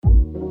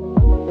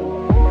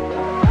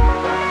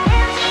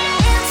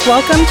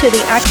Welcome to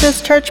the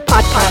Access Church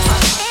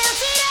Podcast.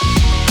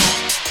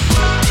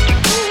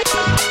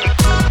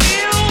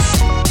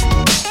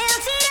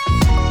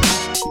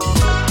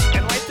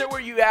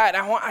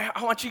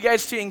 I want you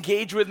guys to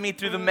engage with me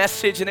through the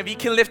message, and if you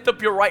can lift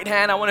up your right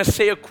hand, I want to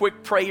say a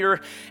quick prayer,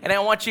 and I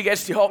want you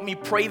guys to help me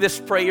pray this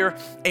prayer,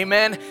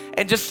 amen,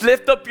 and just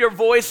lift up your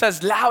voice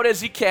as loud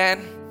as you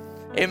can,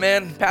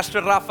 amen.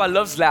 Pastor Rafa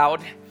loves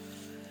loud,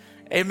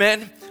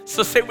 amen.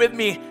 So say with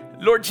me,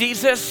 Lord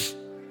Jesus,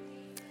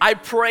 I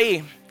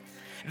pray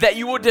that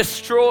you will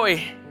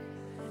destroy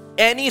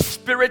any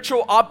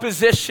spiritual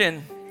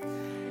opposition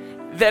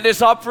that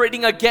is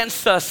operating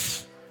against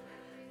us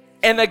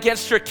and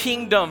against your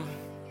kingdom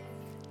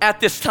at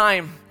this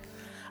time.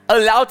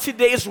 Allow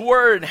today's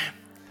word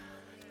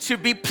to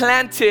be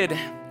planted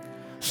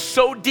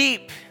so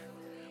deep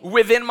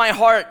within my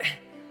heart.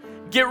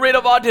 Get rid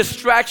of all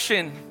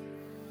distraction.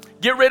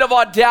 Get rid of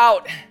all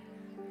doubt,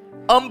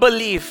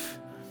 unbelief.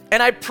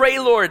 And I pray,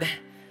 Lord,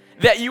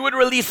 that you would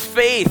release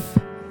faith,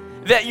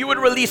 that you would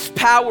release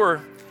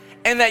power,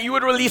 and that you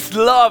would release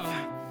love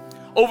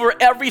over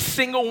every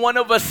single one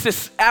of us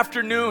this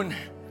afternoon.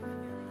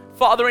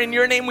 Father, in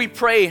your name we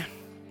pray.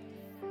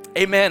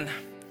 Amen.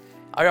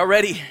 Are y'all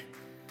ready?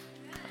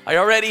 Are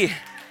y'all ready?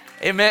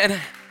 Amen.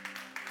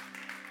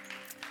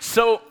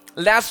 So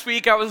last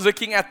week I was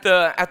looking at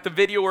the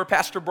video where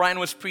Pastor Brian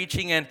was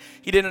preaching, and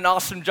he did an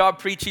awesome job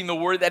preaching the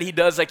word that he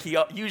does like he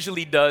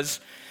usually does.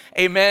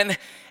 Amen.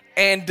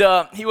 And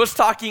he was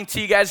talking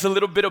to you guys a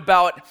little bit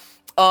about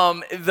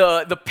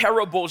the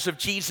parables of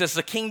Jesus,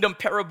 the kingdom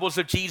parables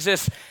of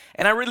Jesus.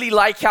 And I really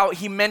like how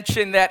he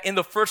mentioned that in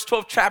the first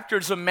 12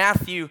 chapters of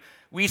Matthew,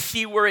 we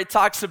see where it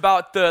talks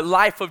about the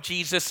life of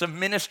Jesus, the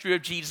ministry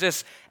of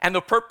Jesus, and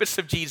the purpose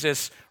of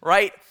Jesus,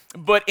 right?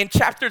 But in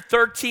chapter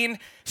 13,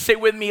 say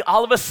with me,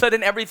 all of a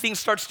sudden everything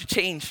starts to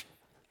change.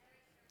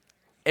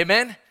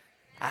 Amen?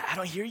 I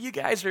don't hear you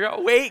guys. Are you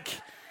awake?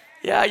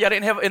 Yeah, y'all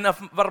didn't have enough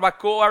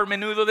barbacoa or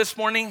menudo this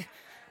morning?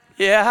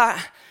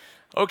 Yeah.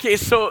 Okay,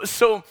 so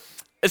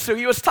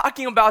he was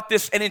talking about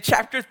this, and in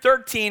chapter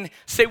 13,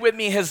 say with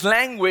me, his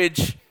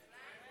language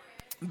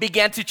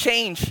began to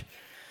change.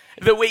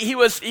 The way he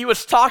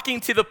was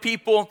talking to the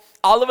people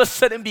all of a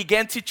sudden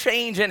began to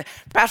change. And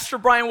Pastor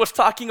Brian was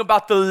talking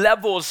about the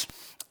levels.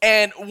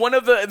 And one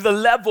of the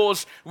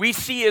levels we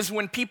see is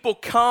when people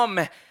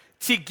come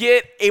to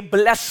get a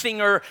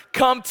blessing, or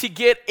come to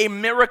get a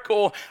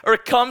miracle, or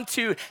come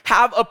to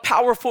have a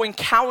powerful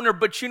encounter.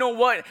 But you know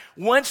what?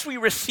 Once we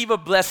receive a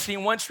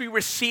blessing, once we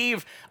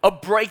receive a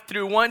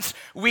breakthrough, once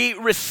we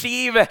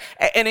receive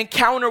an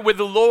encounter with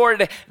the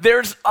Lord,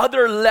 there's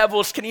other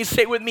levels. Can you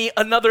say with me,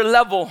 another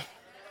level?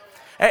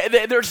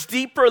 There's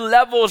deeper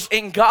levels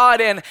in God,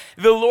 and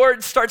the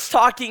Lord starts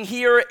talking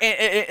here,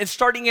 and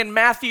starting in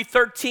Matthew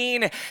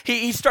 13,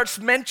 he starts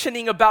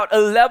mentioning about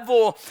a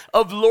level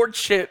of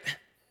lordship,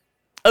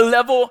 a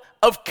level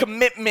of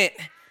commitment,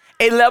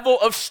 a level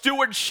of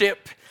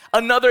stewardship,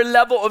 another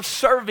level of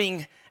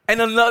serving,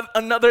 and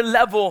another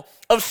level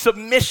of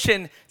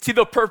submission to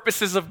the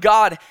purposes of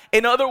God.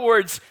 In other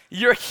words,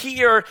 you're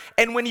here,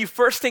 and when you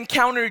first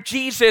encounter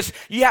Jesus,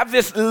 you have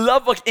this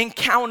love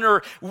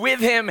encounter with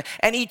him,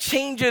 and he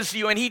changes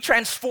you, and he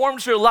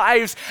transforms your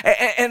lives,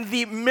 and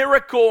the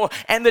miracle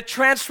and the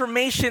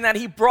transformation that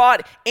he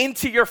brought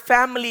into your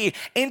family,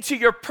 into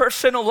your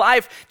personal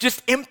life,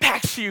 just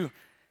impacts you.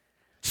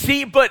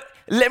 See, but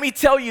let me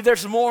tell you,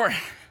 there's more.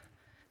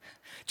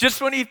 Just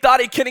when you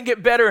thought it couldn't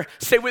get better,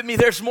 say with me,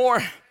 there's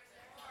more.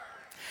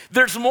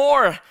 There's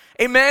more,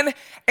 amen?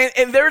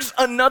 And there's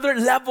another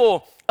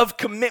level of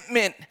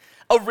commitment,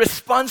 of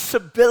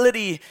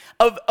responsibility,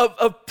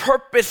 of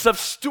purpose, of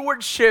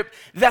stewardship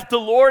that the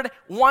Lord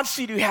wants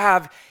you to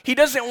have. He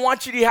doesn't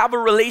want you to have a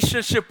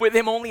relationship with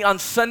him only on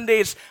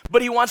Sundays,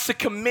 but he wants a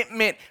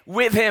commitment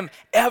with him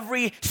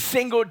every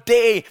single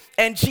day.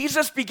 And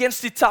Jesus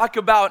begins to talk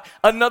about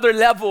another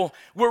level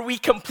where we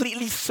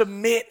completely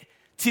submit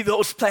to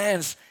those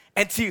plans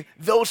and to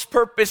those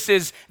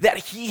purposes that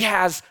he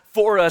has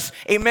for us.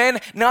 Amen?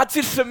 Not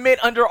to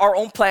submit under our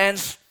own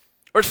plans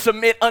or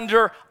submit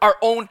under our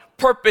own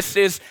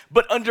purposes,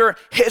 but under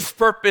his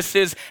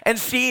purposes. And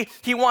see,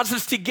 he wants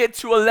us to get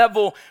to a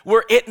level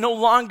where it no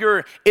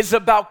longer is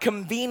about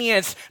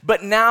convenience,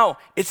 but now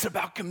it's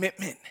about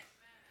commitment.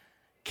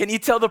 Can you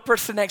tell the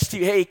person next to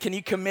you, hey, can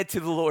you commit to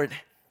the Lord?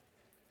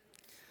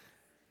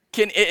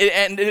 And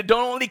it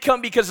don't only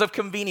come because of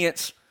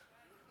convenience,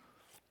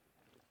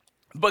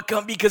 but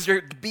come because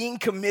you're being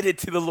committed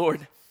to the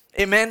Lord.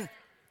 Amen?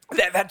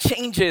 That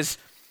changes.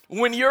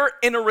 When you're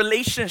in a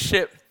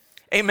relationship,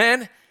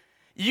 amen,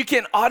 you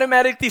can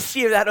automatically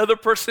see if that other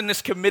person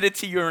is committed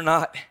to you or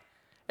not.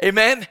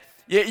 Amen?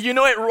 You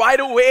know it right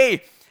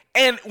away.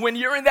 And when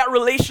you're in that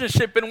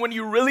relationship and when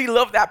you really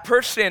love that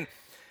person,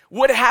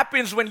 what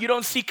happens when you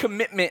don't see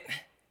commitment?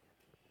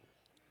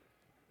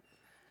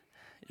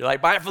 You're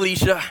like, bye,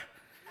 Felicia.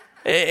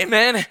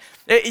 Amen.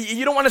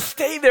 You don't want to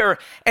stay there.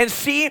 And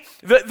see,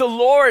 the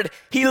Lord,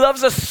 He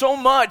loves us so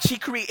much. He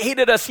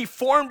created us, He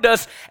formed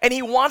us, and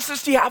He wants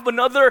us to have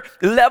another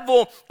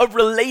level of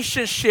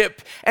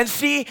relationship. And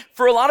see,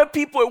 for a lot of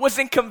people, it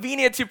wasn't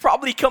convenient to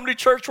probably come to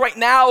church right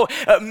now,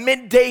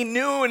 midday,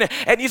 noon,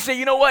 and you say,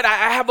 you know what,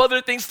 I have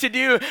other things to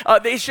do.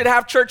 They should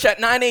have church at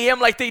 9 a.m.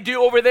 like they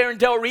do over there in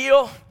Del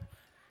Rio.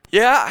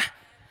 Yeah.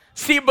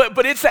 See,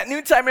 but it's at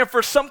noontime, and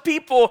for some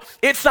people,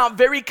 it's not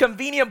very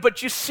convenient,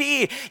 but you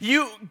see,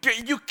 you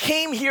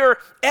came here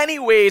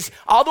anyways,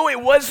 although it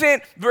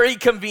wasn't very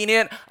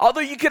convenient, although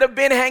you could have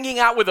been hanging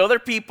out with other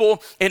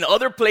people in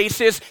other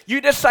places,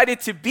 you decided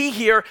to be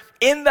here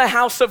in the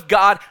house of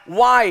God.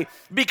 Why?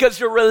 Because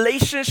your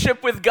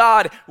relationship with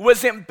God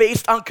wasn't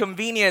based on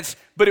convenience,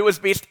 but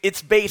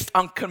it's based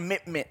on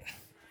commitment.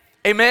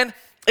 Amen?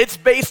 It's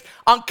based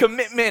on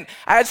commitment.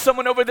 I had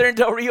someone over there in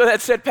Del Rio that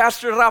said,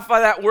 Pastor Rafa,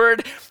 that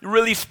word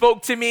really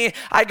spoke to me.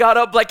 I got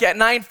up like at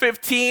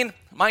 9:15.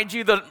 Mind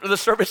you, the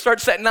service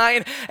starts at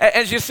 9.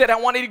 And she said, I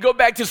wanted to go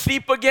back to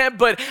sleep again.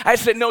 But I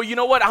said, no, you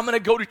know what? I'm going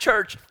to go to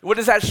church. What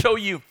does that show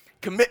you?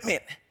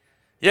 Commitment.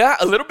 Yeah,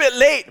 a little bit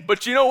late.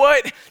 But you know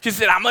what? She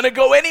said, I'm going to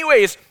go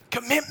anyways.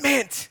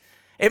 Commitment.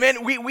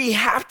 Amen. We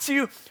have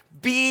to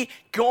be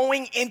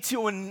going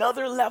into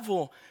another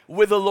level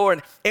with the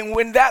Lord. And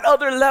when that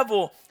other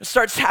level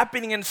starts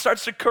happening and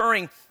starts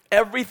occurring,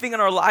 everything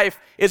in our life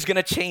is going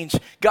to change.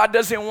 God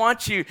doesn't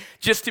want you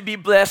just to be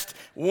blessed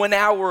 1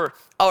 hour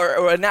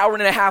or an hour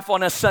and a half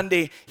on a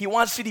Sunday. He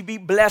wants you to be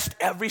blessed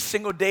every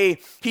single day.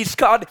 He's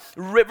got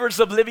rivers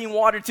of living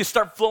water to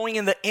start flowing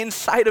in the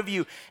inside of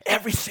you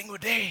every single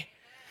day.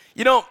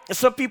 You know,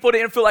 some people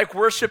didn't feel like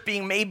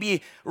worshiping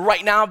maybe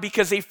right now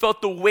because they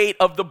felt the weight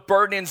of the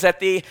burdens that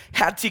they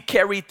had to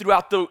carry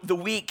throughout the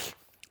week.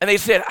 And they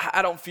said,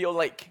 I don't feel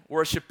like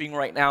worshiping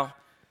right now.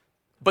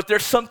 But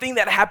there's something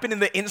that happened in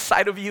the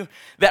inside of you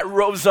that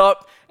rose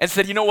up and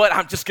said, you know what,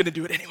 I'm just going to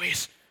do it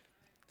anyways.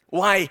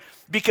 Why?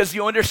 Because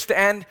you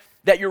understand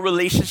that your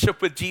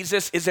relationship with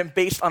Jesus isn't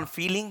based on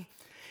feeling.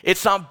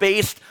 It's not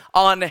based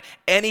on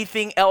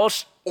anything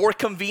else or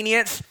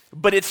convenience,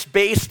 but it's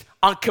based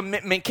on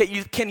commitment.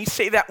 Can you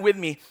say that with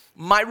me?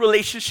 My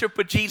relationship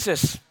with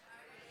Jesus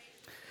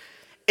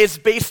is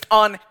based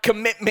on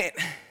commitment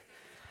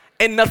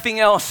and nothing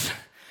else.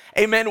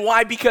 Amen.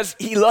 Why? Because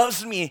He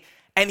loves me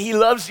and He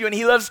loves you and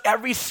He loves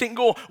every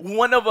single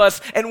one of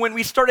us. And when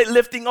we started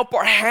lifting up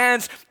our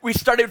hands, we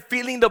started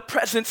feeling the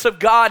presence of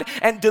God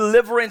and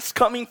deliverance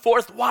coming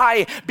forth.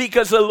 Why?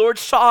 Because the Lord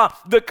saw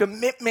the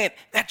commitment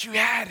that you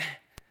had.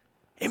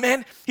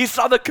 Amen. He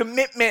saw the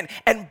commitment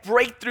and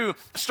breakthrough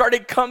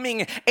started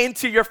coming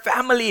into your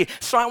family.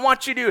 So I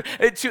want you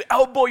to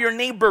elbow your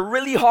neighbor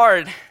really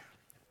hard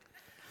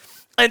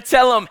and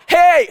tell him,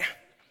 hey.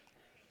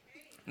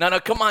 No,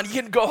 come on,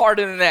 you can go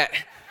harder than that.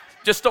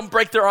 Just don't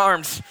break their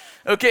arms,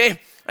 okay?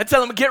 I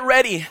tell them, get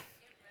ready.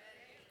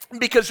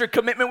 Because your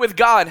commitment with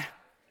God,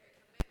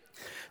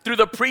 through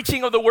the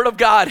preaching of the Word of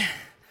God,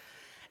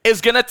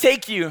 is going to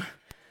take you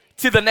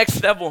to the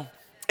next level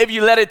if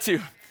you let it to,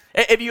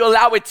 if you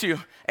allow it to.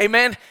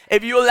 Amen?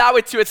 If you allow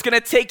it to, it's going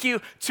to take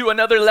you to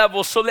another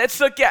level. So let's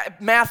look at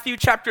Matthew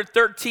chapter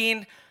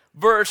 13,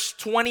 verse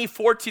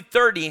 24 to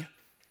 30.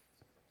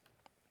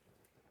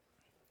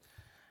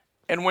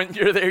 And when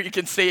you're there, you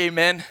can say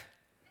amen.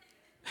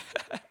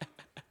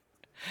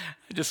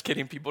 Just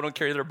kidding. People don't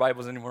carry their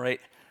Bibles anymore,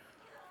 right?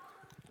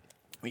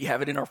 We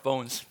have it in our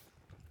phones.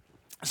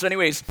 So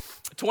anyways,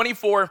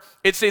 24,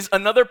 it says,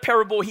 another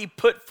parable He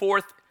put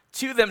forth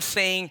to them,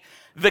 saying,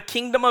 the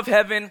kingdom of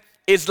heaven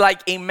is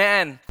like a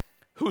man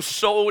who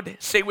sowed,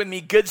 say with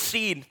me, good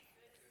seed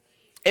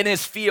in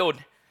his field.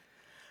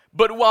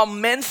 But while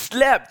men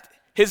slept,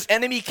 his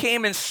enemy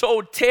came and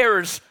sowed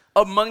tares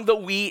among the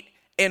wheat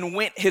and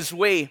went his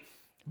way.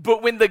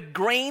 But when the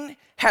grain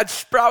had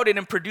sprouted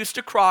and produced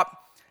a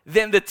crop,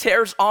 then the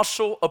tares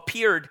also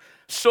appeared.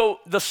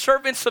 So the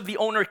servants of the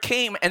owner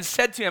came and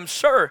said to him,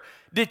 Sir,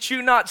 did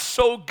you not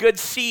sow good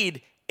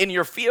seed in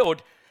your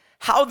field?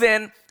 How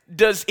then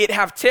does it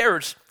have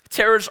tares?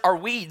 Tares are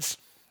weeds.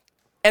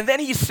 And then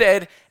he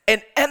said,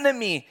 an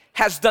enemy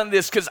has done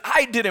this because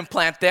I didn't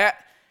plant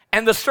that.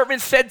 And the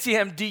servant said to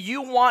him, do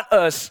you want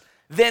us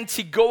then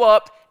to go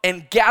up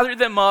and gather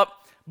them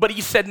up? But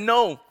he said,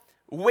 no.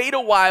 Wait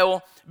a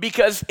while,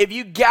 because if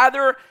you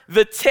gather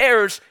the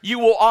tares, you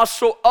will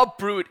also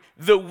uproot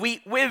the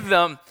wheat with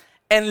them,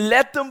 and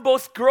let them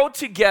both grow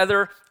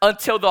together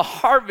until the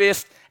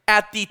harvest.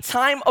 At the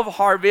time of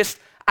harvest,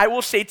 I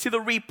will say to the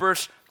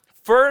reapers,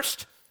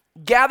 first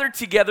gather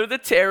together the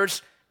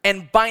tares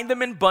and bind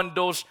them in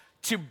bundles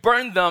to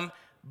burn them,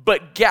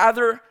 but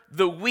gather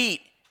the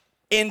wheat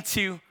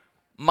into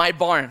my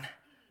barn.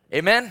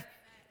 Amen?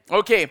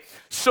 Okay,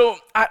 so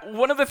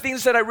one of the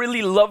things that I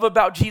really love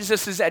about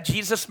Jesus is that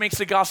Jesus makes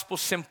the gospel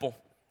simple.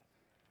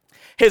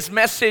 His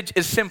message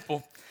is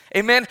simple.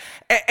 Amen?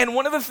 And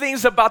one of the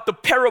things about the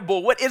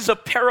parable, what is a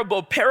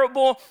parable?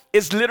 Parable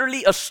is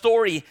literally a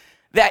story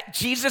that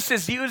Jesus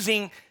is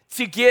using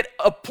to get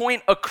a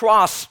point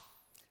across.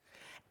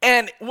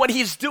 And what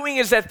he's doing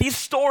is that these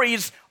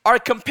stories are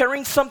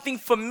comparing something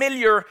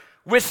familiar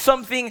with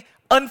something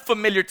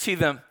unfamiliar to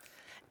them.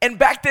 And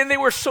back then they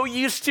were so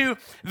used to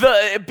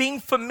being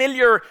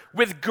familiar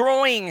with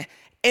growing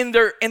in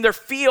their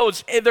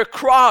fields, in their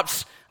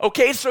crops.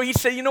 Okay, so he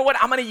said, you know what,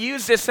 I'm gonna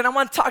use this and I'm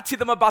gonna talk to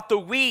them about the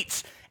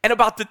wheats and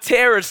about the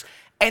tares.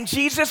 And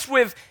Jesus,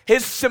 with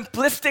his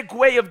simplistic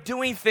way of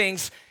doing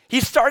things,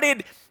 he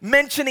started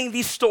mentioning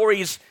these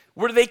stories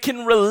where they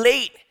can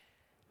relate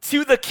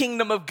to the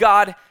kingdom of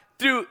God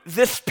through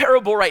this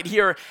parable right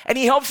here. And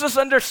he helps us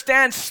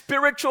understand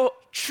spiritual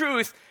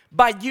truth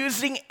by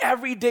using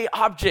everyday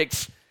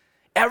objects,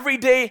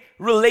 everyday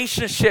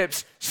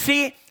relationships.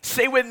 See,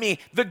 say with me,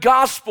 the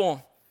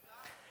gospel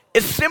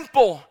is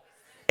simple.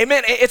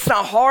 Amen. It's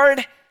not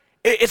hard.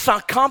 It's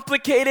not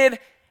complicated.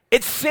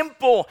 It's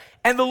simple.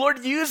 And the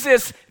Lord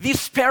uses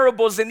these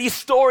parables and these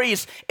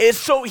stories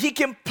so he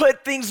can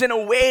put things in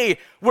a way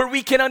where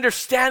we can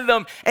understand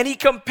them. And he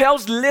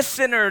compels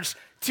listeners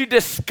to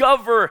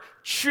discover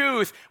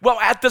truth, while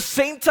at the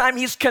same time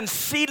he's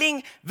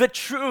concealing the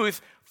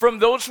truth from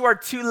those who are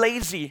too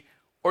lazy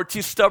or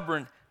too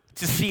stubborn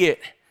to see it.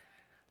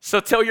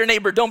 So tell your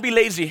neighbor, don't be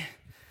lazy.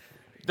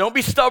 Don't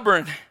be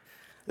stubborn.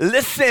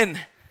 Listen,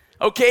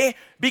 okay?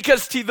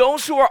 Because to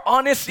those who are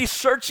honestly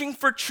searching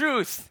for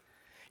truth,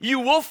 you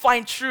will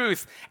find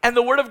truth. And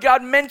the Word of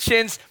God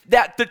mentions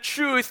that the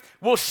truth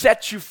will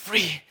set you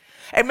free.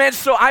 Amen.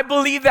 So I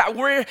believe that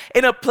we're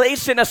in a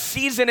place, in a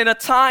season, in a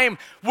time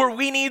where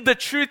we need the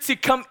truth to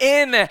come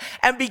in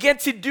and begin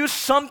to do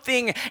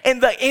something in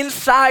the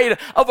inside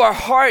of our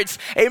hearts.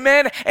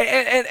 Amen.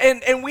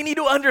 And we need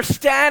to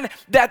understand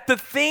that the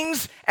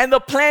things and the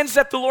plans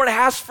that the Lord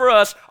has for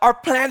us are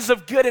plans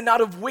of good and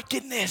not of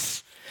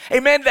wickedness.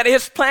 Amen, that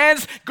his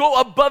plans go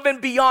above and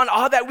beyond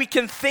all that we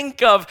can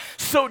think of.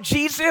 So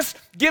Jesus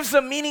gives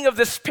the meaning of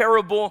this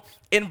parable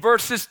in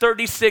verses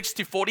 36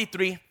 to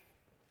 43.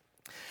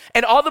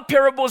 And all the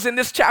parables in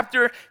this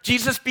chapter,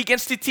 Jesus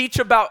begins to teach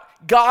about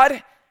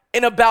God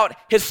and about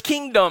his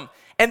kingdom.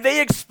 And they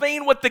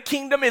explain what the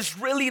kingdom is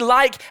really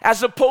like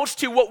as opposed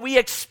to what we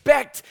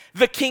expect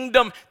the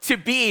kingdom to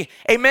be.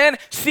 Amen?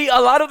 See, a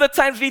lot of the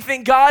times we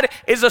think God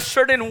is a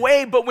certain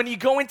way, but when you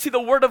go into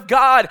the Word of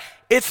God,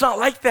 it's not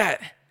like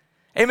that.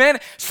 Amen.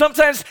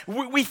 Sometimes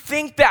we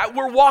think that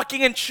we're walking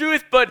in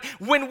truth, but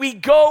when we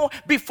go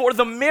before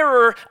the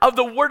mirror of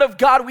the Word of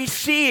God, we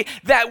see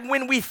that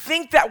when we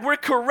think that we're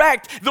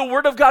correct, the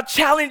Word of God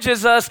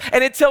challenges us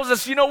and it tells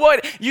us, you know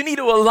what? You need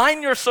to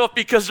align yourself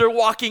because you're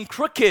walking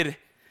crooked.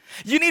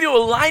 You need to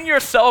align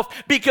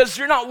yourself because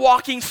you're not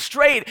walking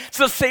straight.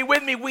 So say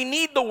with me, we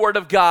need the Word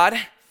of God.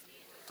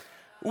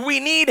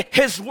 We need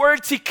his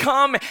word to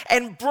come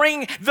and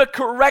bring the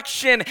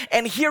correction.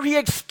 And here he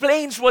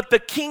explains what the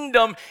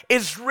kingdom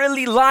is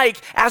really like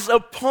as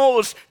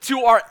opposed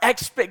to our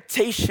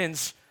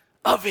expectations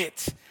of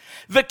it.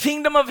 The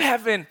kingdom of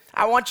heaven,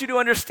 I want you to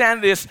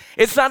understand this,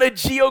 it's not a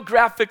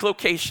geographic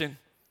location.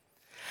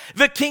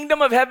 The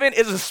kingdom of heaven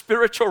is a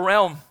spiritual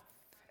realm.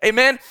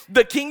 Amen.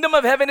 The kingdom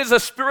of heaven is a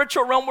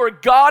spiritual realm where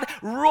God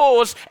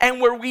rules and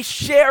where we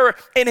share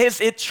in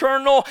his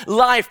eternal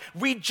life.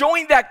 We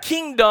join that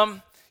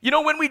kingdom. You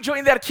know when we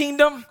join that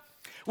kingdom?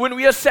 When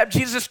we accept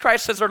Jesus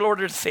Christ as our Lord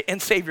and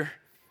Savior.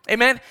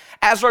 Amen?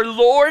 As our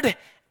Lord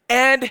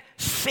and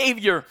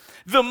Savior.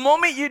 The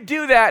moment you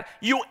do that,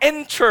 you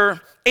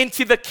enter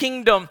into the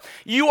kingdom.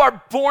 You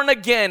are born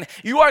again.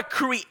 You are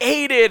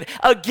created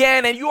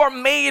again. And you are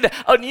made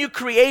a new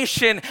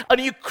creation, a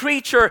new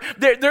creature.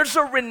 There's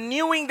a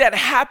renewing that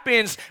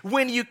happens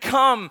when you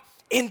come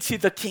into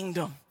the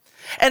kingdom.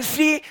 And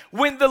see,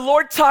 when the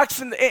Lord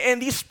talks in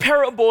these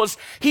parables,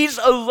 he's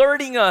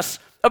alerting us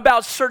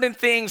about certain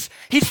things.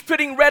 He's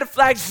putting red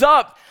flags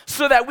up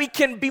so that we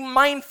can be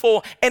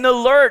mindful and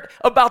alert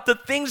about the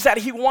things that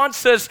he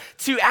wants us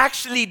to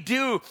actually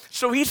do.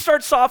 So he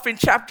starts off in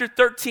chapter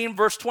 13,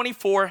 verse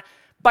 24,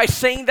 by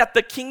saying that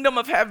the kingdom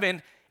of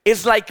heaven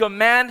is like a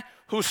man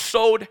who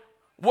sowed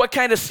what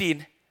kind of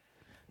seed?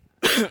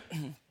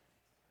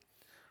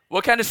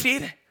 What kind of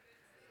seed?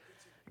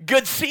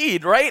 Good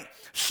seed, right?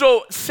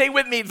 So say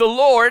with me, the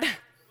Lord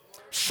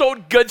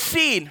sowed good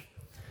seed.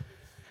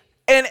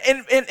 And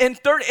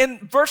in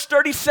verse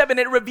 37,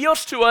 it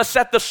reveals to us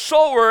that the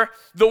sower,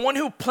 the one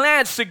who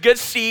plants the good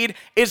seed,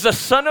 is the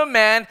Son of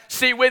Man.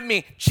 Say with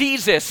me,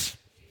 Jesus.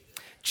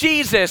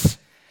 Jesus,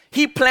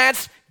 he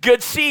plants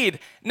good seed.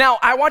 Now,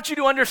 I want you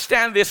to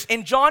understand this.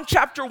 In John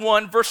chapter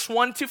 1, verse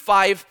 1 to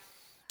 5,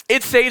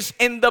 it says,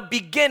 in the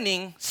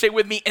beginning, say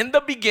with me, in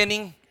the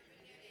beginning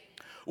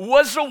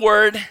was the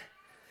Word,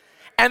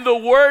 and the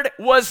Word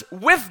was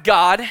with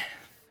God,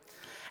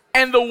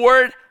 and the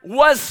Word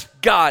was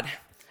God.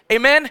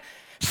 Amen?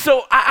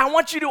 So I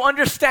want you to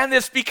understand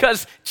this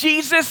because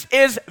Jesus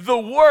is the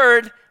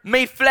Word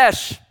made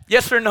flesh.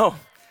 Yes or no?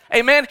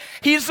 Amen?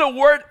 He's the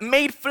Word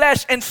made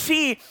flesh. And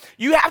see,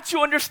 you have to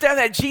understand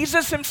that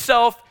Jesus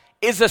himself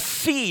is a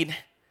seed.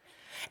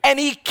 And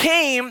he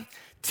came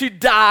to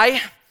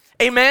die.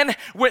 Amen?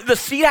 When the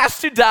seed has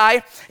to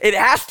die, it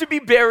has to be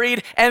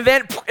buried, and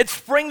then it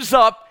springs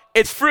up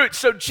its fruit.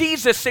 So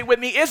Jesus, say with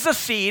me, is a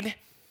seed,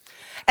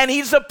 and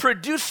he's a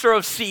producer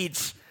of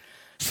seeds.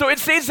 So it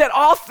says that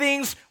all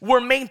things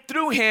were made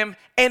through him,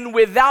 and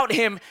without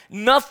him,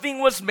 nothing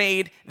was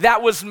made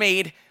that was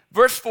made.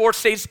 Verse 4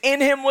 says,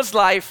 in him was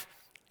life,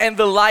 and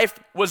the life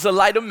was the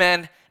light of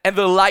men, and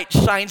the light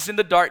shines in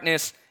the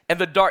darkness, and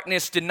the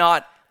darkness did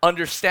not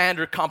understand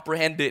or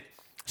comprehend it.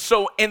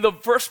 So in the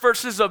first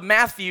verses of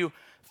Matthew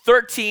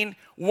 13,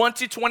 1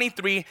 to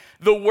 23,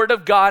 the word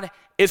of God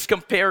is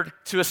compared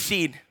to a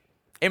seed.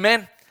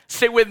 Amen?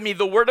 Say with me,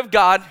 the word of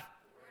God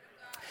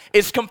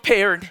is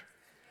compared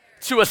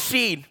to a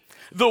seed.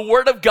 The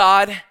word of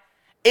God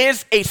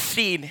is a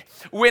seed.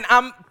 When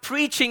I'm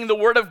preaching the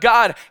word of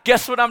God,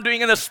 guess what I'm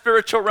doing in the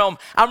spiritual realm?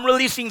 I'm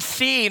releasing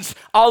seeds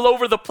all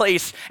over the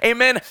place.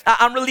 Amen.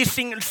 I'm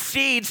releasing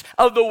seeds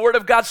of the word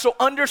of God. So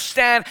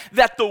understand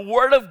that the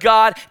word of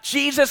God,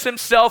 Jesus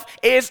himself,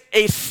 is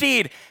a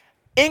seed.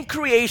 In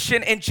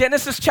creation, in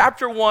Genesis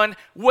chapter 1,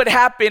 what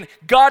happened?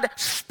 God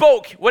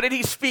spoke. What did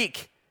he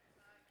speak?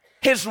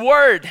 His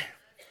word.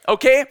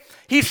 Okay?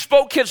 He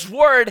spoke his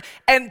word,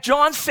 and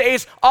John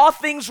says all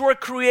things were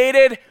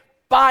created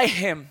by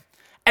him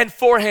and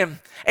for him.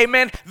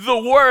 Amen. The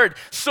word.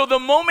 So the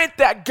moment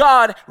that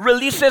God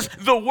releases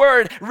the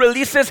word,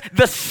 releases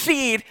the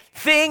seed,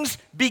 things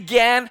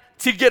began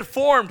to get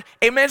formed.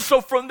 Amen.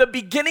 So from the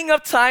beginning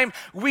of time,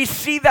 we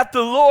see that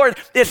the Lord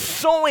is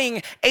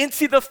sowing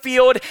into the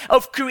field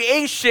of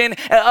creation,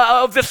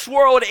 of this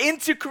world,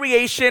 into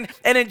creation.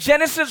 And in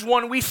Genesis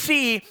 1, we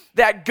see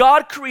that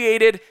God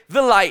created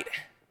the light.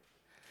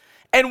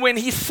 And when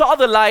he saw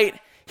the light,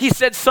 he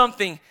said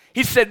something.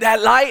 He said,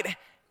 that light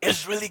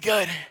is really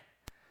good.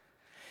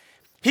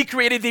 He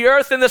created the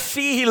earth and the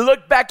sea. He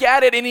looked back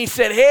at it and he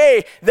said,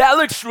 hey, that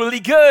looks really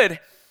good.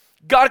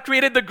 God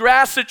created the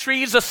grass, the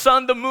trees, the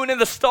sun, the moon, and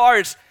the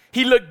stars.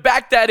 He looked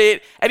back at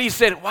it and he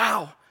said,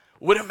 wow,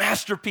 what a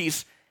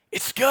masterpiece.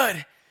 It's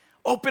good.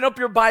 Open up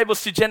your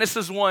Bibles to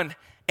Genesis 1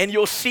 and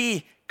you'll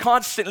see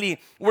constantly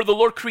where the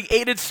Lord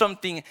created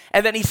something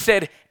and then he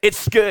said,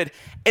 it's good.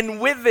 And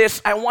with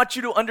this, I want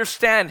you to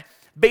understand,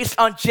 based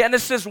on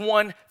Genesis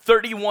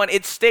 1:31,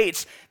 it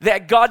states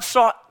that God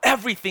saw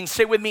everything.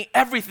 Say with me,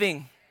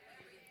 everything.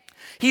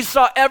 He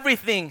saw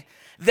everything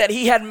that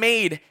he had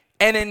made,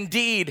 and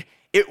indeed,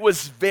 it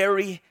was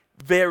very,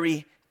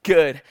 very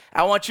good.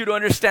 I want you to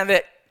understand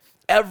that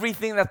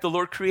everything that the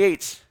Lord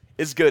creates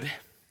is good.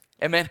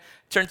 Amen.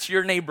 Turn to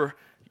your neighbor.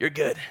 You're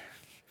good.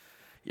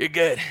 You're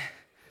good.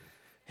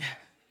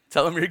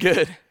 Tell them you're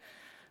good.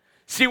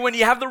 See, when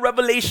you have the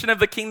revelation of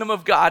the kingdom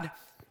of God,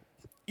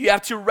 you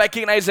have to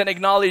recognize and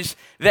acknowledge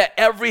that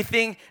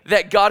everything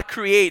that God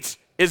creates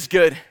is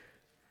good.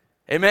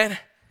 Amen?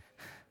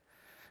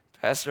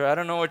 Pastor, I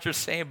don't know what you're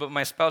saying, but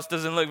my spouse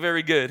doesn't look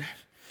very good.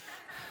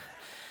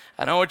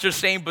 I know what you're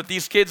saying, but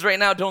these kids right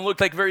now don't look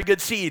like very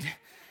good seed.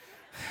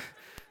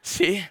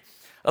 See?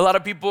 A lot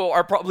of people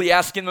are probably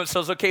asking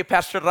themselves, okay,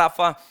 Pastor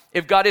Rafa,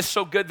 if God is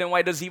so good, then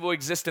why does evil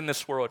exist in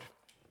this world?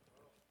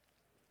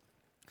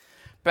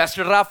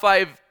 Pastor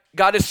Rafa, if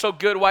God is so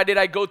good, why did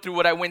I go through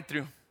what I went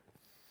through?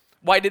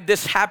 Why did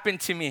this happen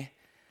to me?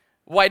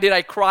 Why did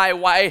I cry?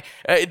 Why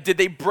did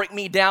they break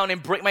me down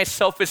and break my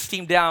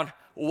self-esteem down?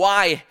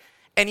 Why?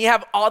 And you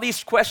have all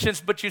these questions,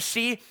 but you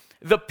see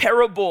the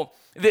parable,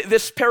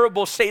 this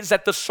parable says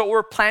that the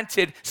sower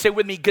planted, say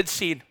with me, good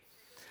seed.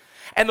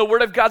 And the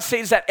word of God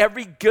says that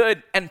every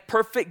good and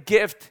perfect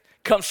gift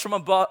comes from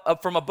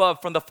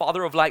above, from the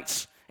Father of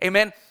lights.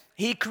 Amen?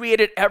 He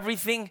created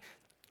everything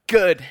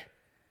good.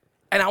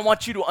 And I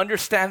want you to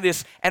understand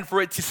this and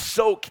for it to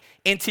soak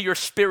into your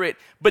spirit.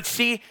 But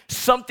see,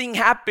 something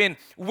happened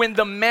when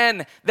the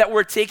men that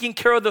were taking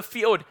care of the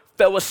field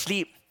fell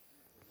asleep.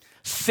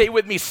 Say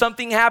with me,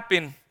 something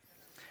happened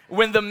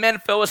when the men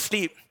fell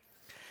asleep.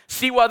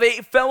 See, while they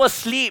fell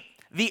asleep,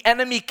 the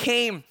enemy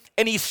came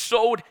and he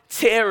sowed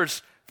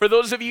tares. For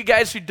those of you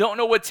guys who don't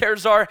know what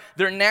tares are,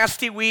 they're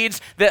nasty weeds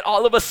that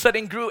all of a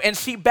sudden grew. And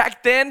see,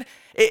 back then,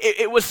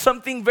 it was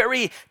something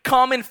very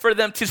common for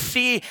them to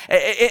see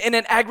in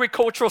an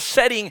agricultural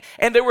setting.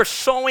 And they were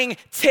sowing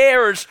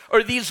tares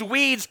or these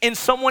weeds in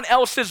someone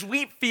else's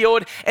wheat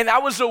field. And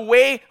that was a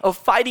way of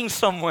fighting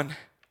someone.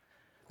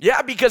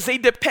 Yeah, because they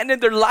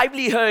depended, their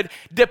livelihood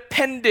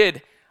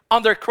depended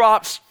on their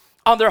crops,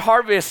 on their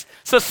harvest.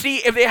 So see,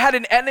 if they had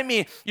an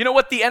enemy, you know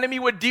what the enemy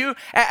would do?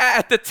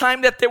 At the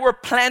time that they were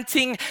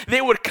planting,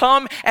 they would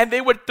come and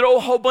they would throw a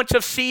whole bunch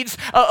of seeds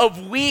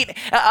of weeds,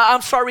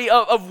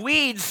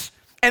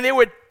 and they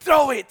would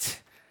throw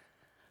it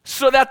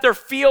so that their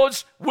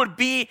fields would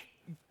be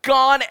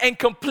gone and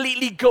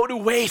completely go to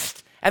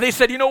waste. And they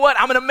said, you know what?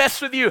 I'm going to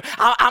mess with you.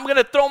 I'm going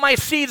to throw my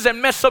seeds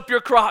and mess up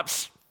your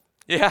crops.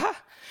 Yeah?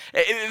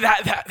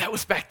 That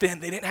was back then.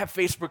 They didn't have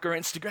Facebook or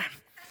Instagram.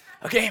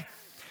 Okay?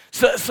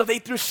 So they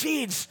threw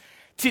seeds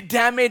to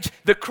damage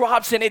the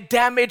crops, and it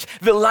damaged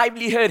the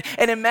livelihood.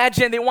 And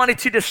imagine they wanted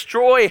to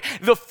destroy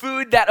the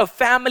food that a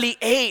family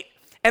ate,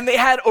 and they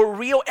had a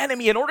real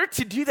enemy. In order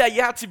to do that,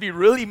 you have to be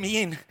really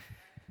mean.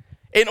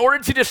 In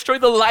order to destroy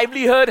the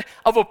livelihood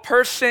of a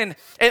person,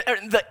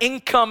 the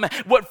income,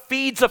 what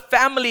feeds a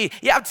family,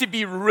 you have to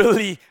be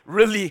really,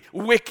 really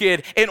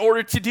wicked in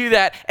order to do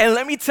that. And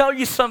let me tell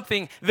you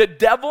something, the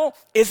devil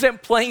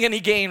isn't playing any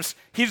games.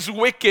 He's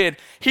wicked,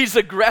 he's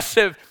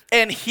aggressive,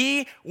 and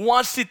he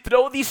wants to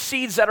throw these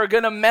seeds that are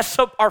gonna mess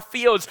up our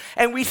fields.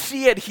 And we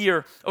see it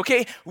here,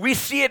 okay? We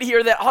see it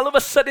here that all of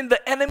a sudden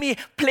the enemy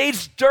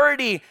plays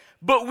dirty,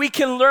 but we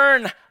can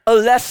learn a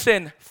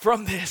lesson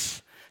from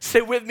this.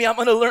 Say with me, I'm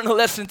going to learn a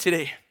lesson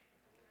today.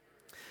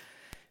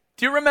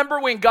 Do you remember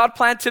when God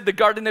planted the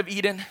Garden of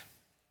Eden?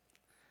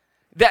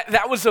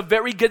 That was a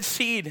very good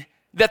seed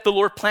that the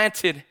Lord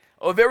planted.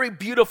 A very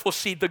beautiful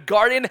seed. The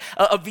Garden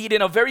of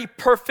Eden, a very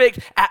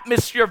perfect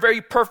atmosphere, a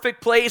very perfect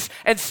place.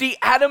 And see,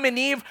 Adam and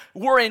Eve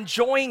were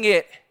enjoying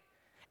it.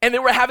 And they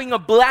were having a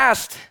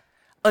blast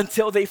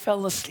until they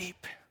fell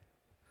asleep.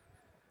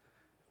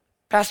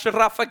 Pastor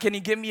Rafa, can you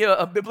give me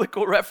a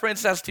biblical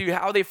reference as to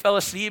how they fell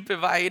asleep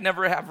if I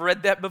never have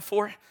read that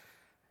before?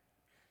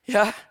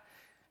 Yeah,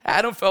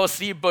 Adam fell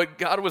asleep, but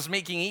God was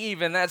making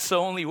Eve, and that's the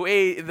only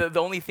way, the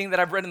only thing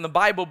that I've read in the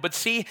Bible. But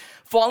see,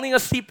 falling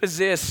asleep is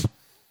this.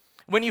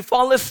 When you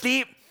fall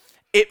asleep,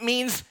 it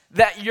means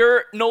that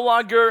you're no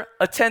longer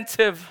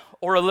attentive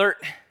or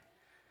alert.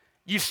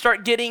 You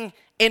start getting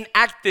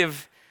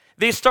inactive.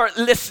 They started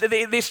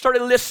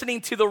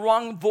listening to the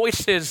wrong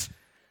voices,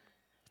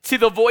 to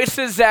the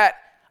voices that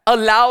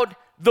allowed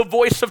the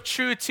voice of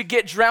truth to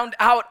get drowned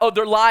out of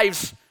their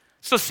lives.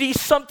 So see,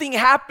 something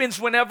happens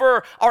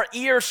whenever our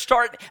ears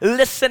start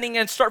listening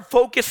and start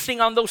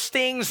focusing on those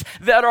things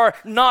that are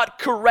not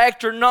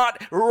correct or not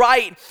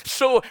right.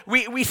 So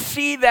we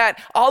see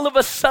that all of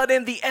a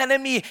sudden the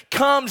enemy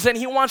comes and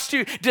he wants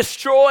to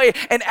destroy.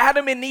 And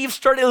Adam and Eve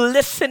started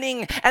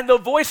listening, and the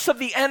voice of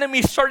the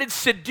enemy started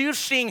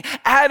seducing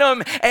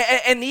Adam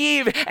and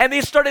Eve. And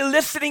they started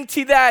listening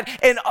to that.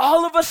 And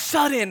all of a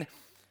sudden,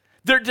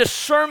 their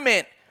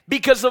discernment,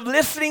 because of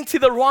listening to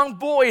the wrong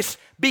voice,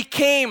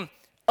 became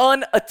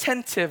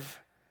unattentive,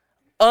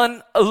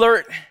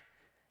 unalert,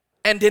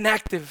 and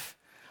inactive.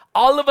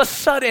 All of a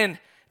sudden,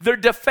 their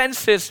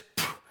defenses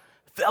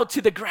fell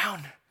to the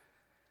ground.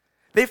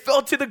 They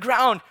fell to the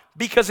ground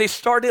because they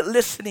started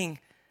listening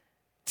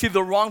to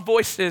the wrong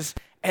voices.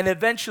 And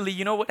eventually,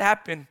 you know what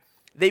happened?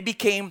 They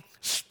became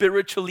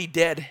spiritually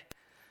dead,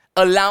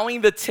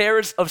 allowing the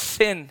terrors of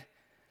sin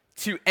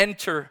to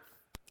enter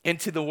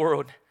into the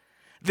world.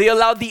 They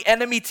allowed the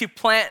enemy to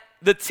plant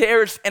the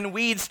tares and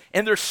weeds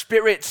in their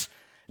spirits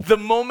the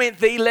moment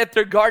they let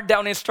their guard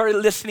down and started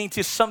listening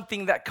to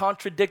something that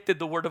contradicted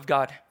the word of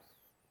God.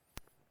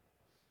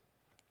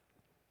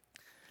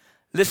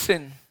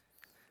 Listen,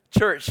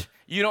 church,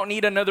 you don't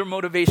need another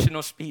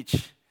motivational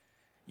speech.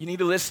 You need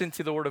to listen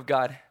to the word of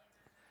God.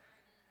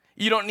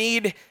 You don't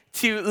need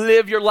to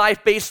live your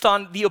life based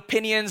on the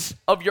opinions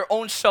of your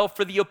own self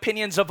or the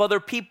opinions of other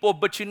people,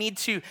 but you need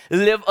to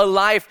live a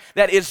life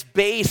that is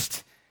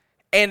based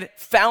and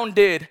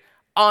founded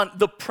on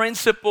the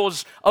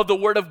principles of the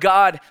Word of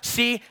God.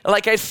 See,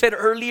 like I said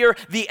earlier,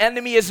 the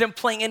enemy isn't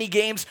playing any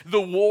games.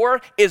 The war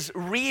is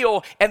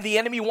real, and the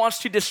enemy wants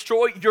to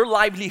destroy your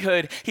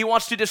livelihood. He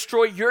wants to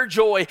destroy your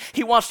joy.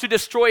 He wants to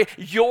destroy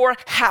your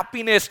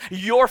happiness,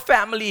 your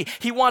family.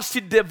 He wants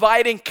to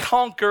divide and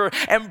conquer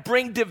and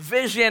bring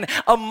division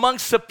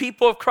amongst the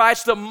people of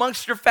Christ,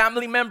 amongst your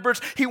family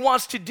members. He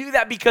wants to do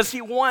that because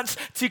he wants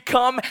to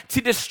come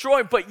to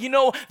destroy. But you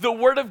know, the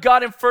Word of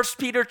God in 1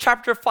 Peter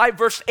chapter 5,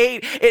 verse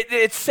 8,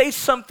 it says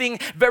something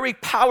very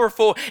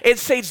powerful. It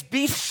says,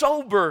 be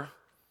sober,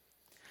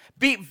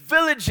 be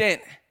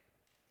vigilant.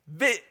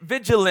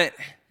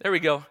 There we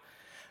go.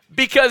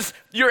 Because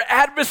your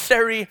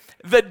adversary,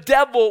 the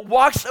devil,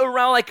 walks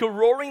around like a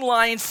roaring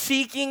lion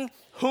seeking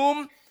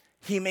whom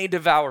he may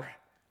devour.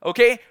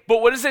 Okay?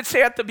 But what does it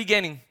say at the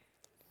beginning?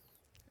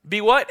 Be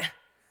what?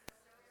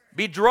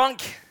 Be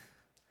drunk.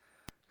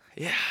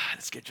 Yeah,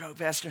 let's get drunk,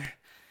 Pastor.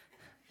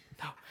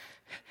 No.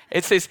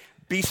 It says,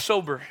 be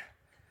sober.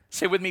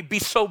 Say with me, be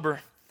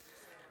sober.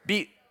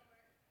 Be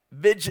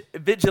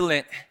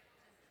vigilant.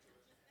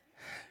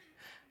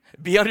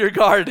 Be on your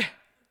guard.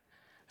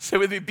 Say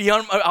with me,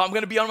 I'm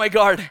going to be on my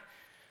guard.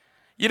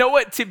 You know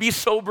what to be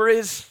sober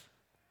is?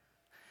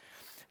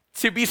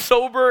 To be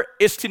sober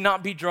is to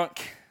not be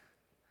drunk.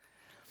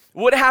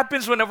 What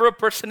happens whenever a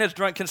person is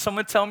drunk? Can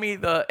someone tell me,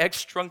 the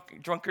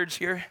ex-drunkards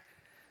here?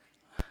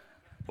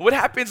 What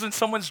happens when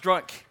someone's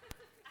drunk?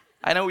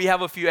 I know we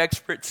have a few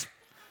experts.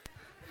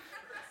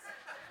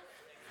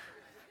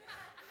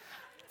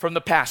 From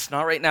the past,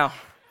 not right now.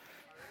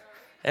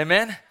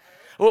 Amen?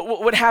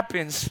 What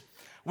happens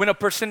when a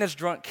person is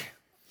drunk?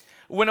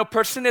 When a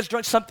person is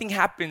drunk, something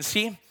happens,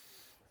 see?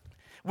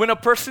 When a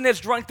person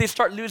is drunk, they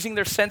start losing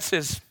their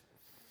senses.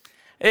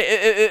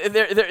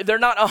 They're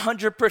not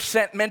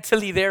 100%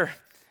 mentally there.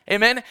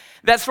 Amen?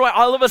 That's why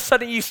all of a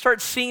sudden you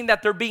start seeing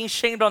that they're being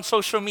shamed on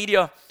social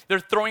media. They're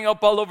throwing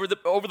up all over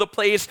the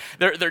place.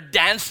 They're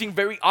dancing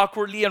very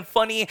awkwardly and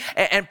funny,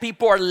 and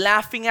people are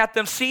laughing at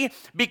them. See?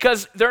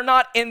 Because they're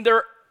not in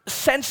their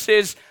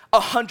senses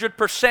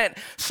 100%.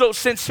 So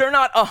since they're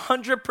not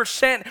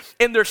 100%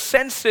 in their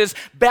senses,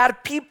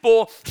 bad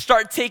people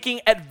start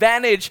taking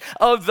advantage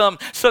of them.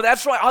 So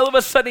that's why all of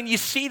a sudden you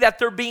see that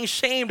they're being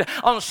shamed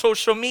on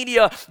social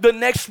media. The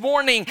next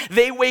morning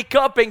they wake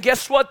up and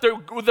guess what?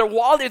 Their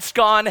wallet's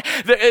gone.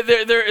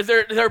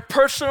 Their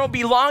personal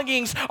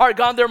belongings are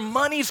gone. Their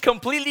money's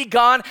completely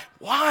gone.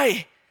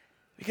 Why?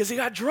 Because they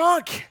got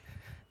drunk.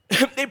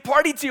 They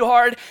partied too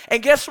hard,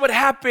 and guess what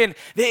happened?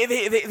 They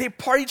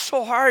partied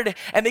so hard,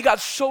 and they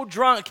got so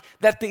drunk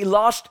that they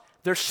lost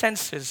their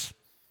senses.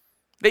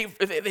 They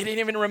didn't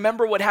even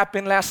remember what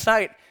happened last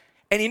night.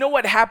 And you know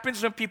what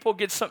happens when people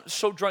get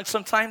so drunk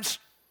sometimes?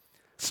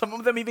 Some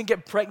of them even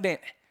get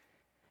pregnant,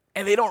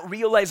 and they don't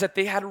realize that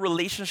they had a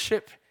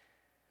relationship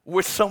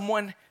with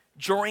someone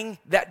during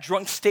that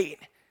drunk state.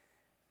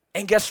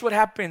 And guess what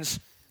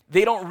happens?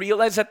 They don't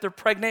realize that they're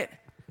pregnant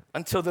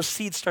until the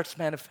seed starts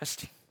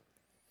manifesting.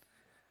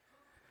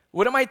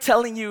 What am I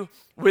telling you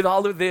with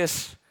all of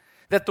this?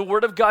 That the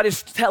Word of God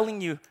is telling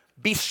you,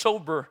 be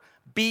sober,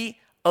 be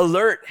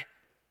alert.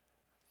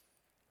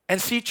 And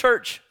see,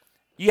 church,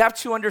 you have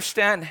to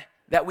understand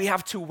that we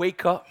have to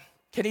wake up.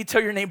 Can you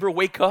tell your neighbor,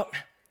 wake up?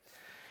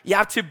 You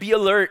have to be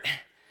alert.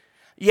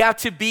 You have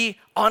to be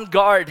on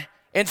guard.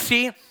 And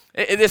see,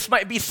 this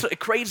might be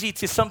crazy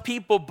to some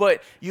people,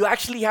 but you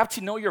actually have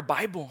to know your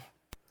Bible.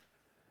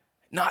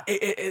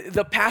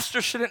 The pastor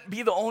shouldn't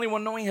be the only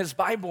one knowing his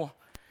Bible.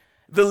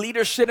 The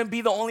leader shouldn't be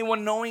the only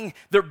one knowing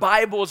their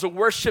Bible as a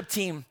worship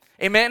team.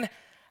 Amen?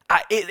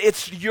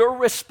 It's your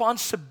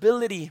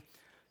responsibility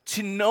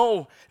to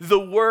know the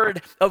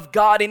Word of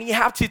God. And you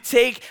have to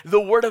take the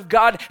Word of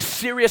God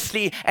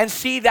seriously. And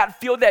see,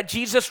 that field that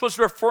Jesus was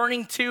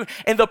referring to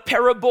in the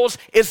parables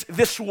is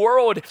this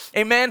world.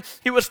 Amen?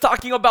 He was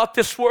talking about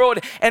this world.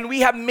 And we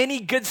have many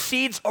good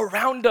seeds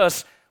around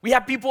us. We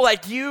have people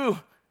like you.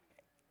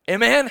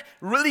 Amen?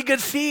 Really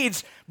good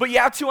seeds. But you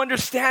have to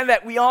understand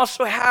that we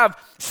also have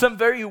some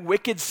very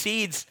wicked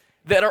seeds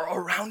that are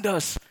around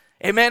us.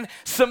 Amen?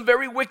 Some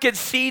very wicked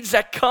seeds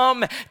that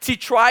come to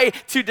try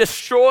to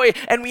destroy.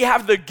 And we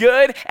have the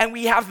good and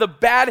we have the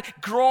bad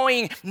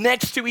growing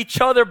next to each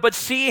other. But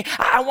see,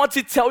 I want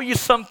to tell you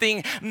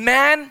something.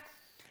 Man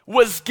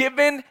was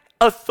given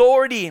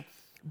authority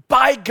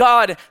by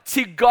God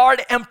to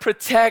guard and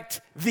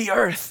protect the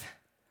earth.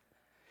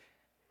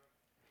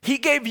 He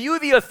gave you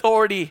the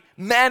authority,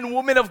 man,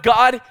 woman of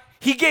God.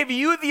 He gave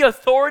you the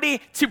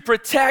authority to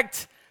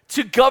protect,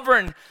 to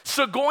govern.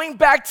 So going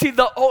back to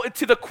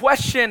the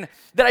question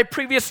that I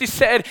previously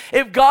said,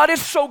 if God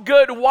is so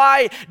good,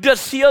 why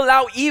does He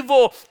allow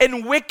evil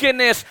and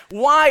wickedness?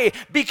 Why?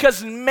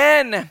 Because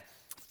men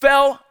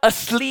fell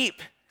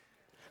asleep.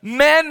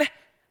 Men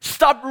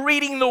stopped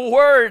reading the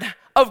Word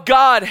of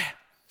God.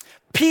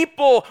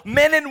 People,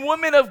 men and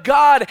women of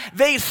God,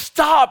 they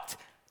stopped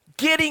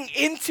getting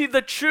into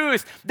the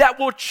truth that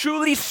will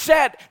truly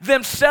set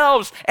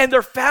themselves and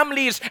their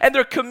families and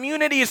their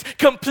communities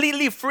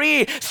completely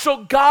free.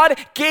 So God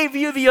gave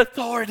you the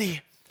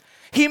authority.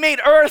 He made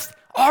earth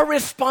our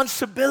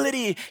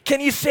responsibility.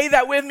 Can you say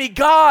that with me?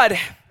 God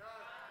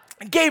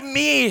gave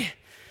me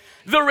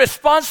the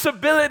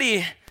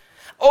responsibility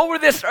over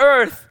this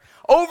earth,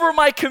 over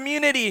my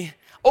community,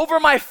 over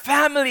my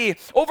family,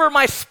 over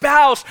my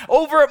spouse,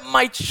 over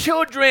my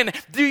children.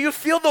 Do you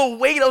feel the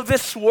weight of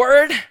this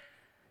word?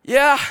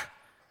 Yeah,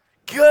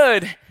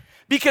 good.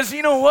 Because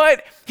you know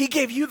what? He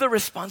gave you the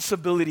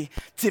responsibility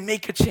to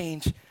make a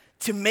change,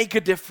 to make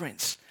a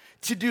difference,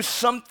 to do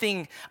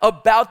something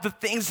about the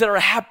things that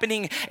are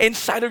happening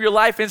inside of your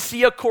life. And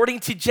see, according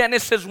to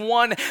Genesis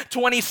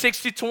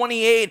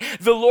 1:26-28,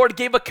 the Lord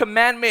gave a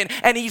commandment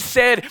and He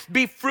said,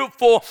 be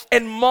fruitful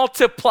and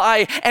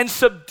multiply and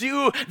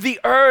subdue the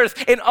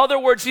earth. In other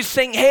words, He's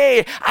saying,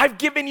 hey, I've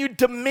given you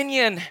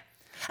dominion.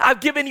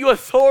 I've given you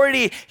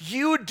authority.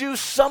 You do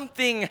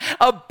something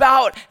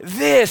about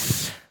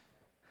this.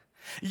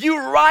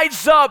 You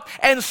rise up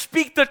and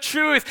speak the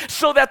truth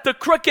so that the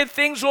crooked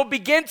things will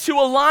begin to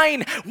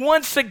align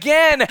once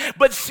again.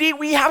 But see,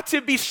 we have to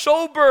be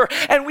sober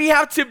and we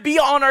have to be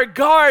on our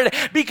guard,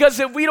 because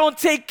if we don't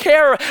take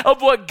care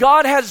of what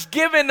God has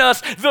given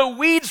us, the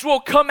weeds will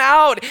come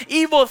out.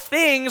 Evil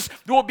things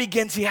will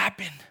begin to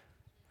happen.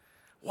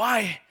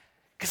 Why?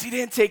 Because you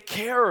didn't take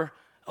care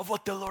of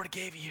what the Lord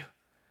gave you.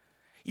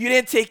 You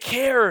didn't take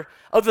care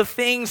of the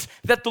things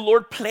that the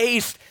Lord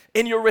placed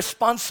in your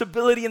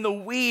responsibility, and the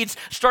weeds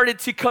started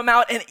to come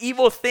out and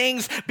evil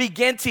things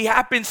began to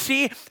happen.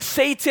 See,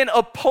 Satan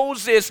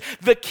opposes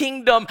the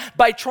kingdom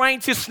by trying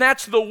to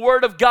snatch the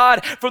word of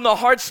God from the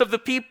hearts of the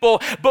people.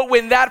 But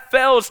when that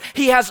fails,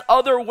 he has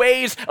other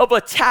ways of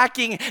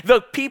attacking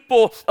the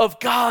people of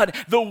God,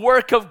 the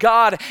work of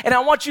God. And I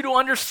want you to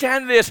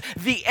understand this.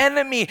 The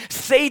enemy,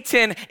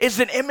 Satan,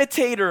 is an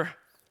imitator.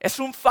 Es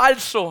un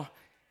falso.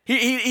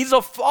 He's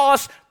a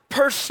false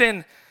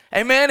person.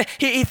 Amen.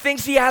 He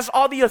thinks he has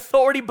all the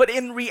authority, but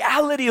in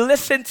reality,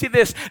 listen to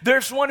this.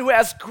 There's one who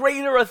has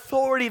greater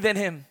authority than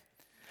him.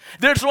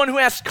 There's one who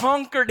has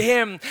conquered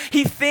him.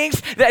 He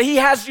thinks that he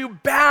has you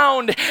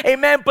bound.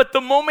 Amen. But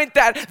the moment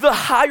that the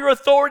higher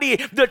authority,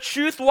 the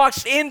truth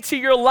walks into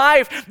your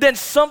life, then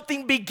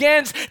something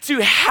begins to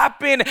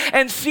happen.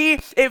 And see,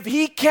 if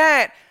he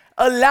can't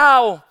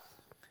allow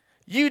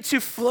you to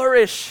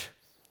flourish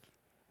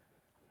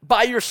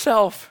by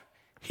yourself,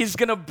 he's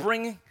going to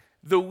bring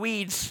the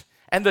weeds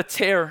and the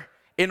tear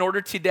in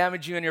order to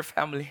damage you and your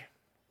family.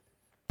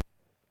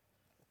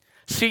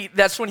 See,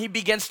 that's when he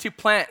begins to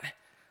plant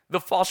the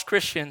false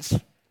Christians.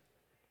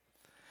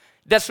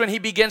 That's when he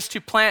begins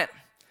to plant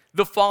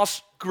the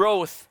false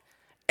growth,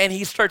 and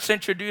he starts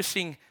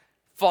introducing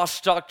false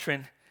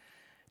doctrine.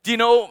 Do you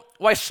know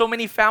why so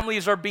many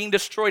families are being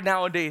destroyed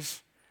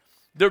nowadays?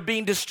 They're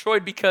being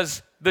destroyed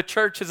because the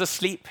church is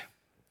asleep.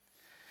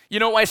 You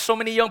know why so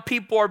many young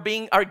people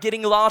are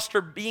getting lost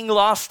or being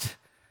lost?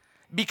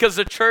 Because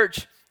the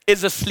church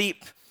is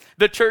asleep.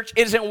 The church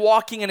isn't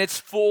walking in its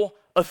full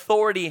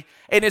authority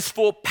and its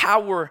full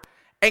power.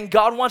 And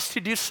God wants to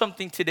do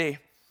something today.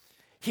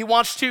 He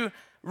wants to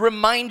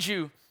remind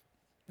you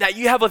that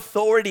you have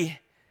authority.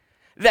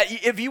 That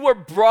if you were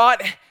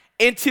brought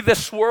into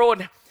this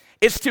world,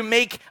 it's to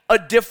make a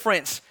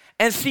difference.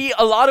 And see,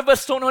 a lot of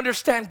us don't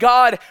understand,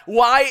 God,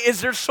 why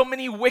is there so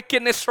many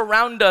wickedness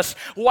around us?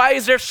 Why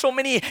is there so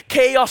many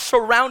chaos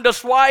around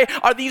us? Why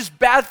are these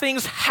bad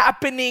things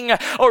happening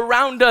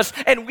around us?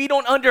 And we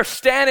don't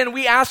understand, and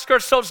we ask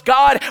ourselves,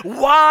 God,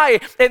 why?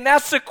 And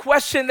that's the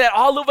question that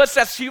all of us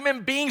as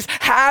human beings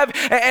have.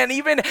 And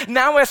even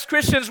now as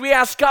Christians, we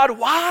ask God,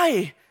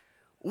 why?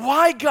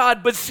 Why,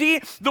 God? But see,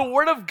 the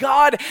Word of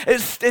God,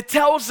 it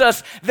tells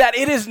us that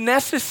it is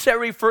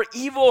necessary for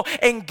evil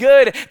and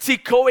good to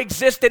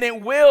coexist, and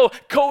it will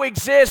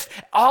coexist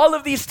all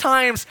of these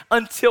times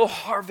until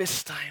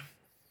harvest time.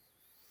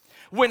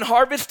 When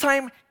harvest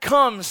time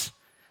comes,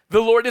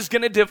 the Lord is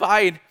going to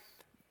divide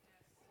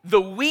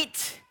the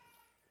wheat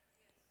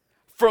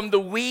from the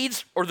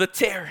weeds or the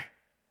tare.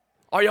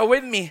 Are y'all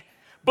with me?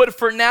 But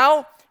for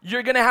now,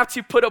 you're going to have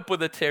to put up with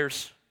the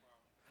tares.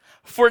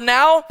 For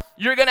now,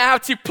 you're going to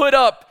have to put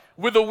up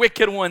with the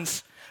wicked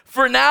ones.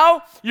 For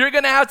now, you're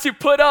going to have to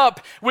put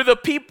up with the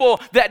people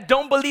that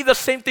don't believe the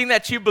same thing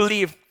that you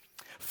believe.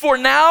 For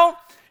now,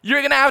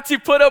 you're going to have to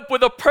put up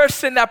with a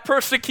person that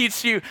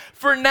persecutes you.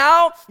 For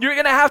now, you're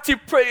going to have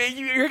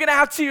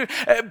to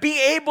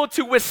be able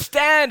to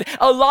withstand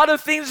a lot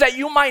of things that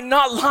you might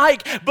not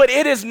like, but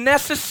it is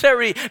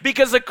necessary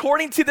because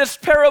according to this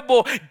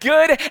parable,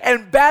 good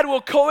and bad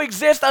will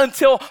coexist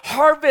until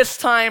harvest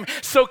time.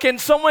 So can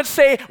someone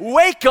say,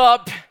 wake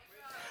up,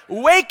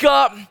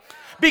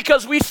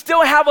 because we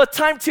still have a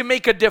time to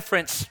make a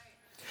difference.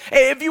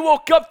 If you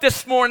woke up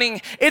this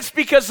morning, it's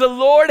because the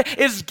Lord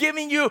is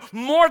giving you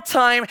more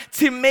time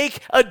to make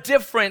a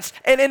difference.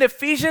 And in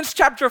Ephesians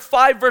chapter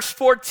 5, verse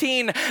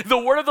 14, the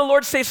word of the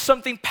Lord says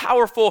something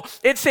powerful.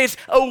 It says,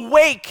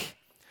 awake,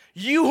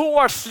 you who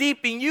are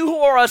sleeping, you who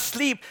are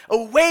asleep,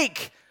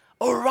 awake,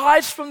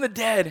 arise from the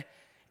dead,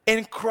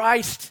 and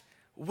Christ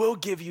will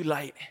give you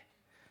light.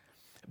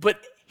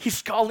 But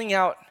he's calling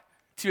out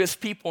to his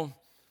people,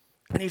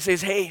 and he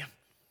says, hey,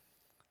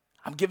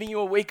 I'm giving you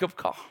a wake-up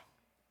call.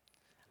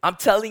 I'm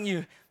telling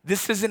you,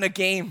 this isn't a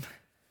game.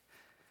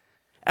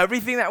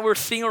 Everything that we're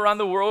seeing around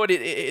the world,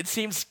 it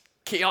seems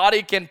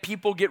chaotic and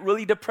people get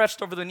really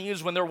depressed over the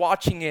news when they're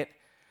watching it.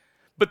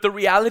 But the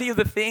reality of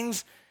the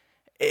things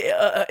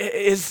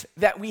is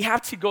that we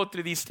have to go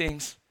through these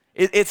things.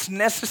 It's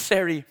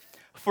necessary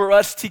for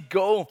us to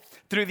go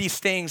through these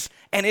things.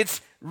 And it's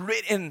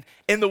written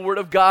in the Word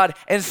of God.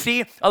 And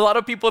see, a lot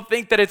of people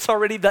think that it's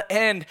already the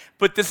end,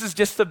 but this is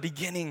just the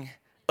beginning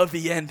of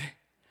the end.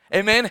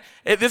 Amen.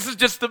 This is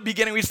just the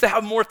beginning. We still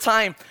have more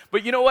time.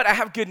 But you know what? I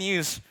have good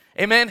news.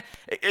 Amen.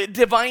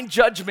 Divine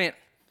judgment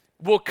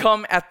will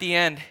come at the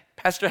end.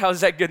 Pastor, how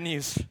is that good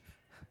news?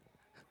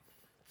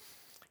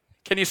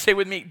 Can you say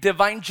with me?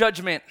 Divine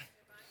judgment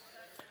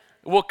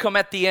will come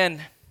at the end.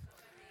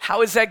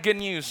 How is that good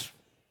news?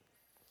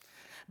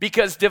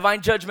 Because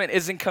divine judgment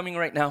isn't coming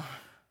right now.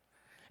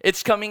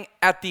 It's coming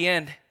at the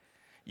end.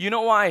 You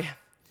know why?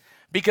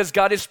 Because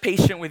God is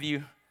patient with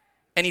you,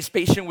 and He's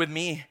patient with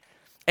me.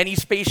 And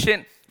He's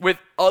patient with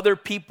other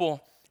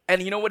people.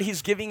 And you know what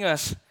He's giving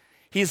us?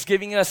 He's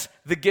giving us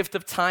the gift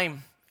of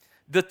time.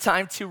 The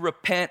time to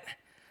repent.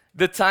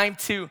 The time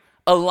to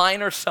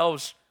align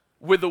ourselves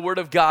with the Word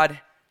of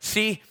God.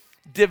 See,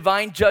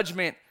 divine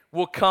judgment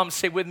will come,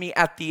 say with me,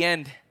 at the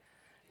end.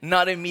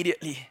 Not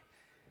immediately.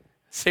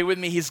 Say with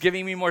me, He's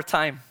giving me more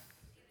time.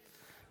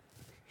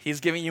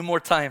 He's giving you more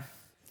time.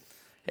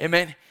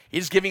 Amen.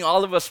 He's giving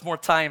all of us more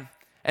time.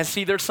 And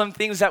see, there's some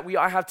things that we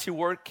all have to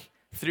work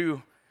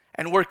through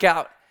and work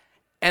out.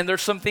 And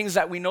there's some things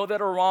that we know that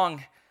are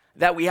wrong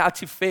that we have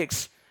to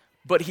fix.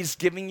 But He's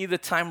giving you the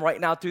time right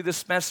now through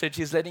this message.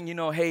 He's letting you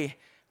know, hey,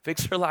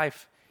 fix your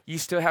life. You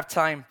still have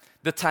time.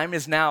 The time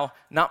is now,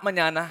 not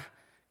mañana.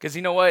 Because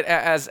you know what,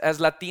 as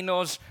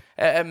Latinos,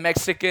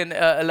 Mexican,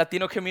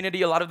 Latino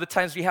community, a lot of the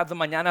times we have the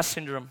mañana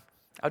syndrome.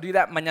 I'll do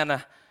that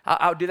mañana.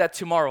 I'll do that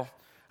tomorrow.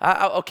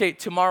 Okay,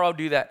 tomorrow I'll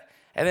do that.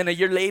 And then a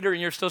year later,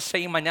 and you're still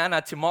saying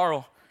mañana,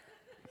 tomorrow.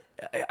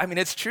 I mean,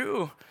 it's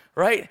true,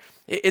 right?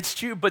 It's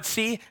true. But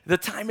see, the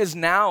time is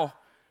now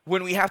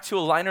when we have to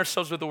align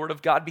ourselves with the Word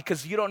of God,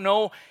 because you don't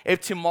know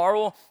if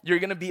tomorrow you're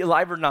going to be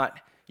alive or not.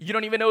 You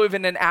don't even know if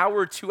in an hour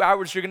or 2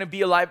 hours you're going to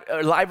be alive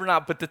or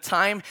not, but the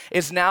time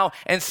is now.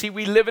 And see,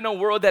 we live in a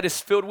world that is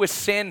filled with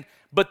sin,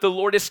 but the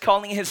Lord is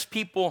calling His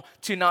people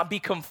to not be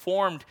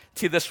conformed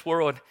to this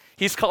world.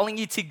 He's calling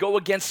you to go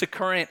against the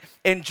current.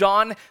 In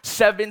John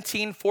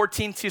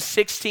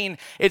 17:14-16,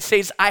 it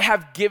says, I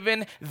have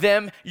given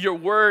them your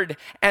word,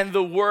 and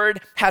the world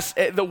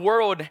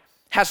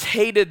has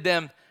hated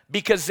them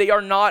because they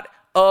are not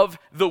of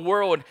the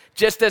world,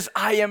 just as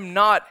I am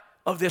not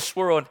of this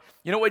world.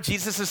 You know what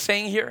Jesus is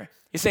saying here?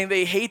 He's saying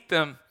they hate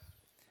them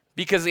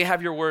because they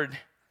have your word.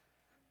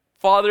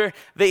 Father,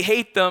 they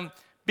hate them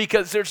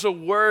because there's a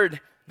word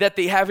that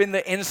they have in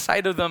the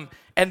inside of them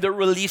and they're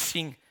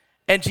releasing.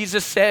 And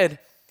Jesus said,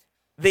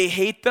 they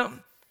hate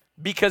them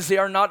because they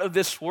are not of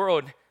this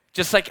world,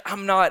 just like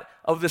I'm not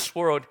of this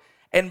world.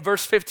 And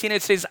verse 15,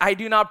 it says, I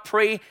do not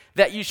pray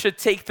that you should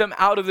take them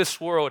out of this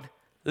world.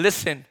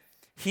 Listen,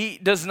 He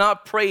does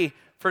not pray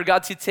for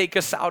God to take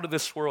us out of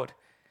this world.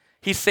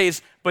 He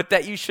says, but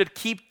that you should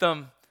keep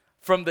them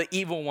from the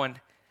evil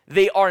one.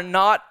 They are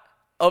not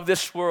of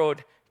this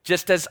world,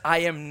 just as I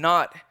am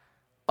not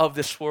of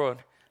this world.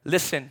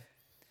 Listen,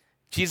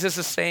 Jesus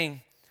is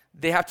saying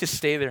they have to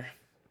stay there.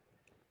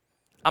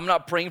 I'm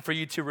not praying for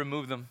you to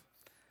remove them.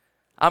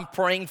 I'm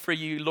praying for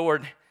you,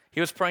 Lord. He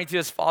was praying to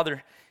His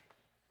Father.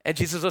 And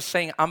Jesus was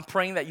saying, I'm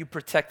praying that you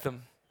protect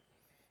them.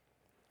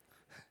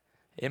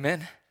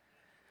 Amen.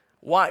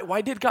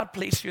 Why did God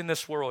place you in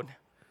this world?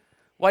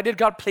 Why did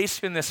God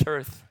place you in this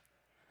earth?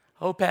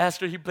 Oh,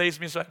 Pastor, He placed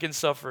me so I can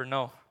suffer.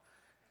 No.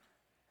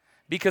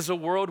 Because the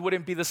world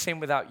wouldn't be the same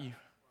without you.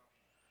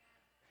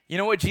 You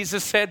know what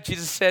Jesus said?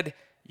 Jesus said,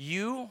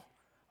 you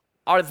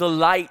are the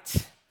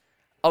light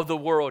of the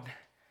world.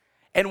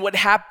 And what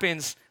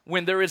happens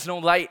when there is no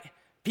light?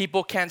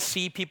 People can't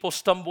see, people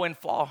stumble and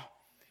fall.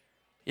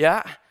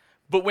 Yeah?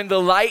 But when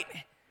the light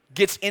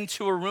gets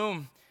into a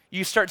room,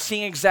 you start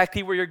seeing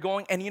exactly where you're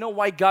going. And you know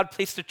why God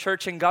placed the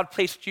church and God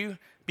placed you?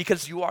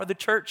 Because you are the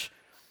church.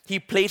 He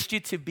placed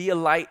you to be a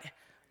light,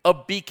 a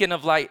beacon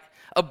of light,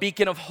 a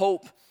beacon of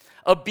hope,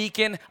 a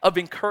beacon of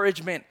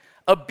encouragement,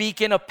 a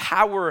beacon of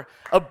power,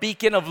 a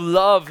beacon of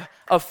love,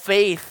 of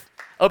faith,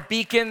 a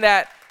beacon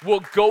that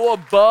will go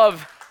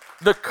above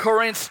the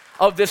currents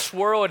of this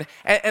world.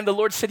 And the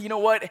Lord said, you know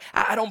what?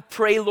 I don't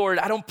pray, Lord.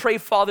 I don't pray,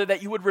 Father,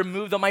 that you would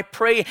remove them. I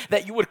pray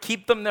that you would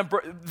keep them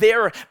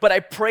there. But I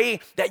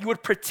pray that you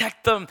would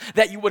protect them,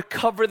 that you would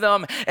cover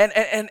them.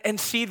 And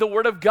see, the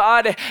Word of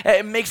God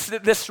makes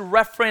this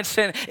reference,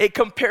 and it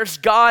compares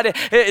God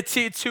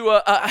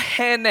to a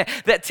hen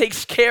that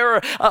takes care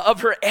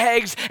of her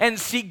eggs. And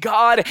see,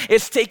 God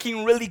is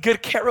taking really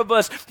good care of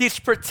us. He's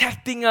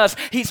protecting us.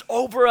 He's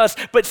over us.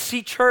 But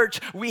see, church,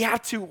 we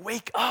have to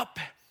wake up.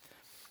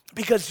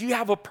 Because you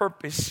have a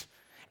purpose,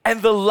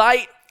 and the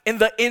light in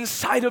the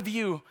inside of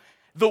you,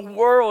 the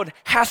world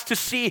has to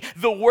see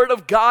the Word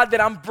of God that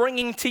I'm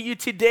bringing to you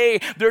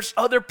today. There's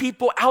other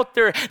people out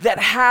there that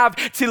have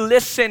to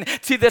listen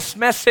to this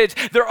message.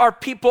 There are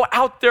people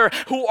out there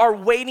who are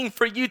waiting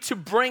for you to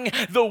bring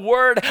the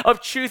word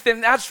of truth.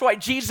 And that's why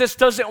Jesus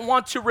doesn't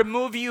want to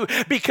remove you,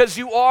 because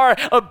you are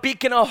a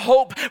beacon of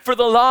hope for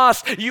the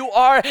lost. You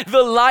are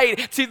the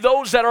light to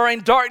those that are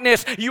in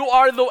darkness. You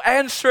are the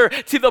answer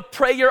to the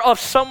prayer of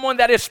someone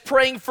that is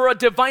praying for a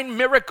divine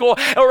miracle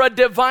or a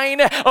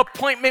divine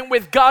appointment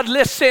with God.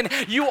 Listen,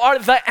 you are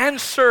the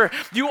answer.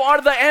 You are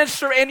the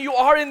answer, and you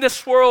are in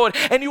this world,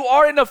 and you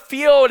are in a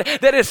field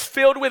that is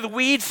filled with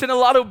weeds and a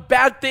lot of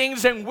bad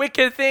things and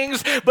wicked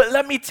things. But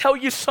let me tell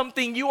you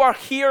something. You are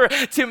here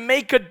to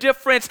make a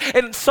difference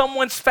in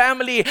someone's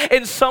family,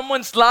 in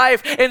someone's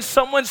life, in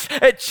someone's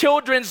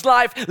children's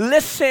life.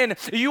 Listen,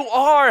 you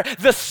are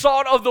the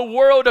salt of the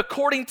world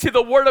according to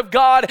the Word of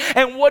God.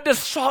 And what does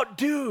salt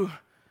do?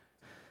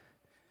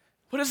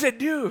 What does it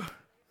do?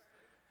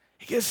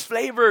 It gives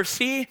flavor.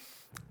 See?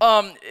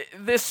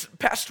 This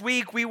past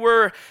week we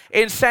were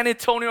in San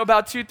Antonio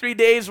about 2-3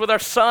 days with our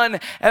son,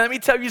 and let me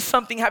tell you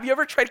something. Have you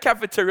ever tried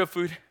cafeteria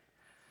food?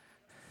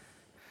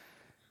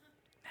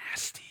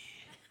 Nasty.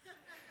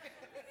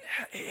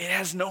 It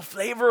has no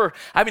flavor.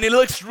 I mean, it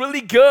looks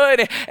really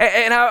good,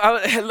 and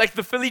I like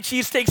the Philly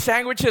cheesesteak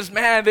sandwiches.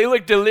 Man, they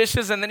look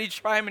delicious, and then you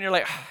try them and you're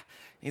like,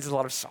 it needs a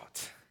lot of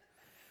salt.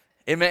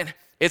 Amen.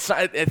 It's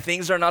not,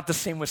 things are not the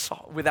same with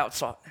salt, without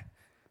salt.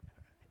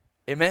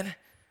 Amen.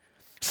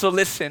 So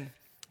listen.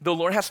 The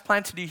Lord has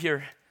planted you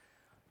here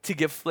to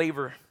give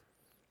flavor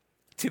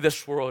to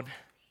this world.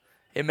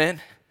 Amen?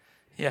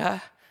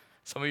 Yeah?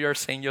 Some of you are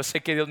saying, yo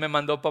sé que Dios me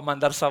mandó para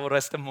mandar sabor a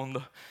este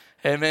mundo.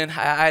 Amen?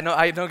 I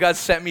know God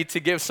sent me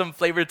to give some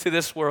flavor to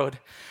this world.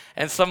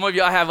 And some of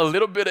you, I have a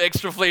little bit of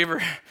extra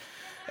flavor.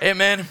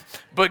 Amen?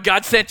 But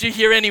God sent you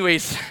here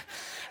anyways.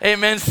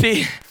 Amen?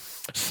 See?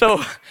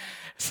 So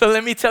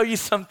let me tell you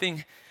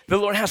something. The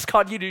Lord has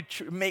called you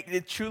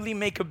to truly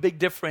make a big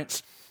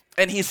difference.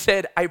 And He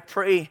said, I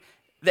pray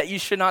that you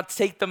should not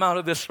take them out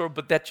of this world,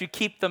 but that you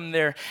keep them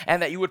there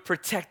and that you would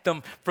protect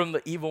them from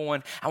the evil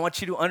one. I want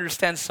you to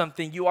understand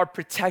something. You are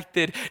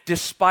protected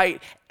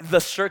despite the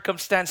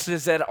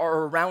circumstances that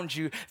are around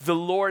you. The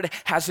Lord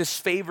has his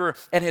favor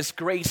and his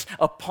grace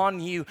upon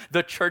you,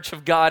 the church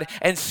of God.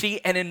 And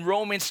in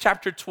Romans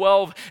chapter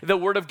 12, the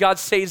word of God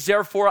says,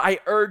 therefore I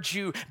urge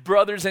you,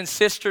 brothers and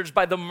sisters,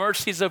 by the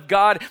mercies of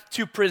God,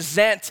 to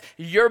present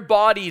your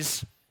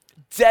bodies,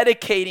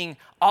 dedicating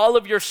all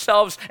of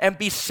yourselves and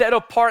be set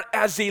apart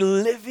as a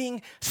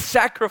living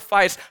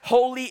sacrifice,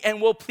 holy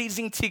and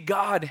well-pleasing to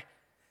God.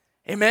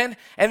 Amen?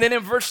 And then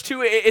in verse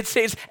 2, it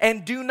says,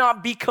 and do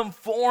not be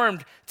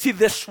conformed to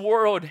this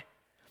world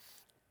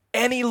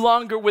any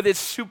longer with its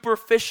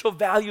superficial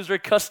values or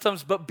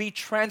customs, but be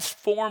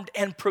transformed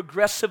and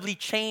progressively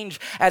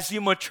changed as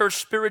you mature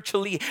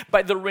spiritually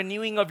by the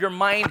renewing of your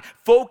mind,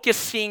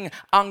 focusing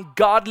on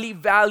godly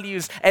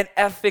values and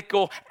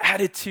ethical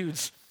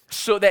attitudes,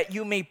 so that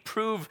you may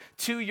prove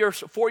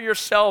for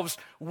yourselves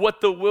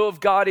what the will of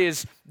God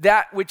is,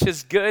 that which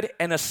is good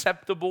and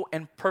acceptable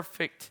and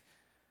perfect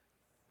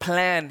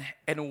plan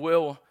and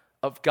will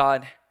of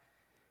God.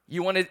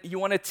 You want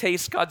to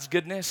taste God's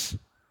goodness?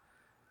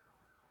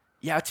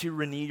 You have to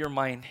renew your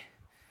mind.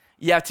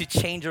 You have to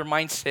change your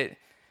mindset.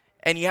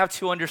 And you have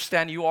to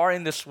understand you are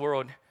in this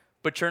world,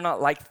 but you're not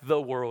like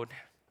the world.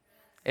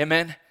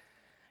 Amen?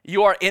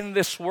 You are in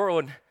this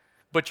world,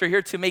 but you're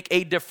here to make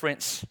a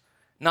difference.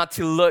 Not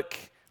to look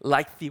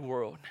like the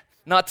world.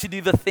 Not to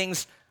do the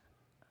things,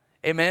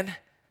 amen,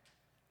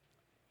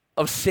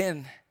 of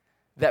sin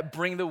that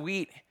bring the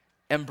wheat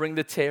and bring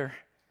the tare.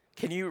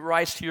 Can you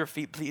rise to your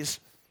feet, please?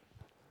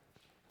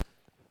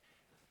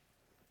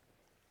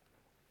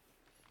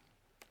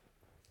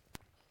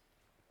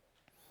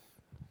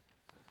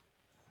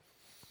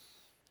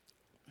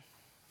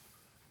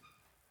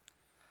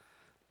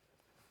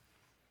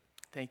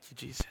 Thank you,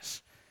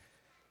 Jesus.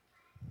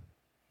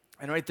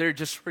 And right there,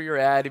 just where you're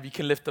at, if you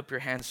can lift up your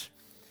hands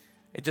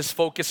and just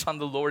focus on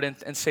the Lord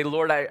and say,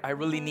 Lord, I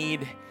really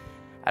need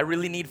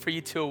for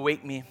you to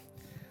awake me.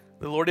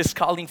 The Lord is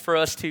calling for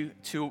us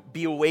to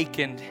be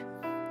awakened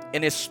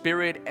in his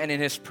spirit and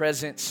in his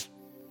presence.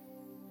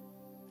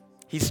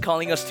 He's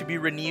calling us to be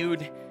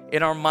renewed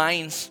in our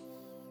minds,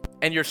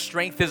 and your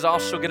strength is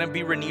also going to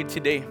be renewed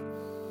today.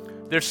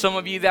 There's some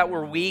of you that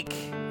were weak.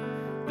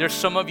 There's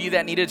some of you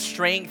that needed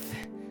strength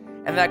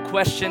and that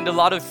questioned a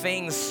lot of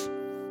things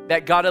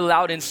that God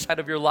allowed inside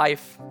of your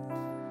life.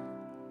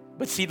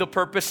 But see, the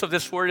purpose of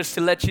this word is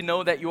to let you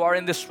know that you are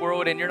in this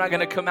world and you're not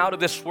going to come out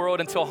of this world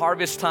until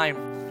harvest time.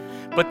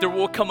 But there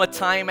will come a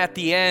time at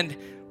the end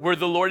where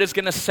the Lord is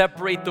going to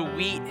separate the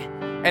wheat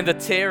and the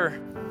tare.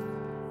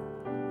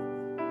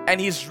 And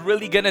he's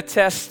really going to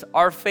test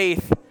our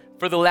faith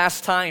for the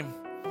last time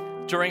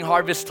during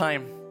harvest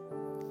time.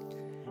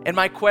 And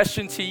my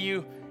question to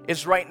you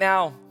is right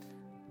now,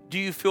 do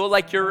you feel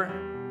like you're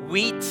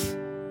wheat?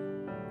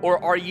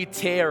 Or are you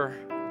tare?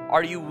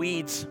 Are you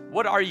weeds?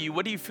 What are you?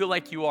 What do you feel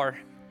like you are?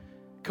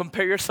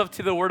 Compare yourself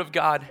to the Word of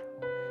God.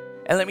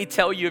 And let me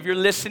tell you, if you're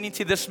listening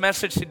to this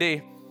message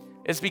today,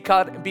 it's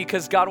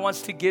because God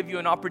wants to give you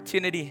an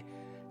opportunity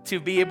to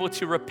be able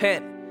to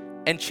repent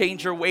and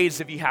change your ways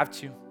if you have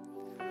to.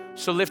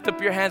 So lift up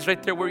your hands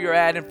right there where you're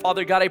at. And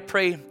Father God, I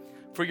pray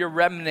for your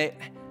remnant.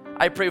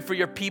 I pray for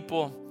your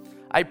people.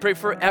 I pray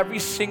for every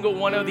single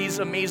one of these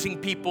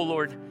amazing people,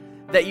 Lord,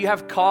 that you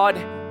have called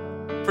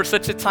for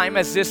such a time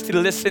as this to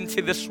listen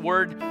to this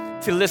word,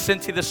 to listen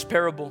to this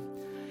parable.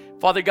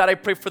 Father God, I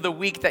pray for the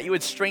weak that you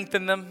would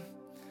strengthen them.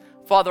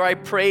 Father, I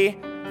pray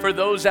for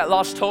those that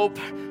lost hope.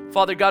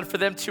 Father God, for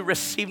them to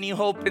receive new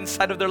hope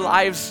inside of their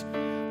lives.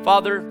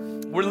 Father,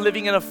 we're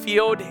living in a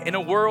field, in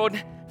a world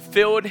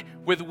filled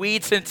with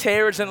weeds and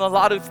tares and a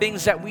lot of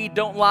things that we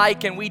don't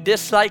like and we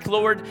dislike,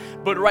 Lord.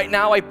 But right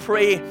now I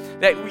pray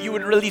that you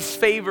would release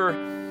favor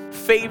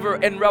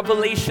and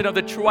revelation of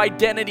the true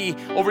identity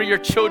over your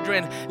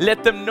children.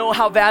 Let them know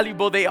how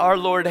valuable they are,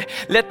 Lord.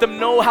 Let them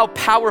know how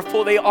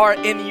powerful they are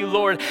in you,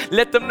 Lord.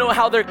 Let them know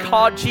how they're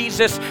called,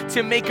 Jesus,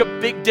 to make a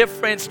big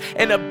difference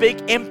and a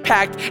big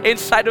impact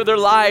inside of their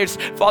lives.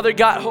 Father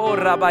God,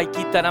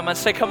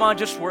 say, come on,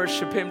 just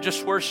worship him,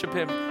 just worship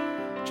him.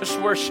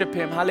 Just worship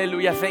him.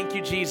 Hallelujah. Thank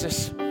you,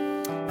 Jesus.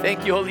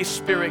 Thank you, Holy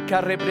Spirit.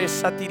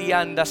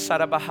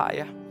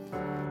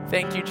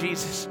 Thank you,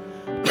 Jesus.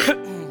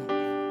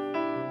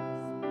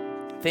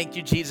 Thank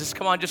you, Jesus.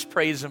 Come on, just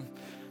praise him.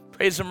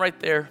 Praise him right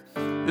there.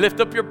 Lift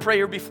up your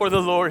prayer before the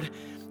Lord.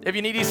 If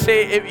you need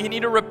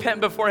to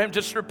repent before him,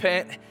 just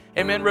repent.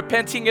 Amen.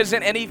 Repenting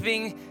isn't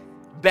anything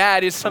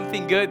bad. It's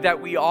something good that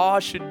we all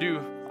should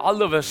do.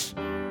 All of us.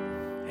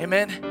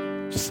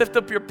 Amen. Just lift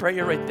up your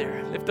prayer right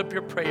there. Lift up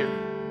your prayer.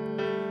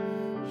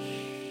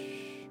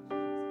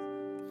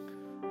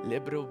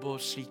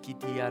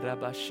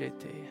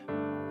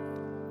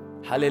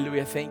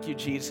 Hallelujah. Thank you,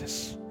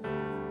 Jesus.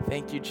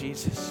 Thank you,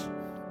 Jesus.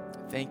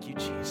 Thank you,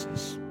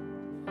 Jesus.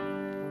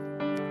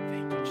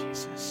 Thank you,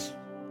 Jesus.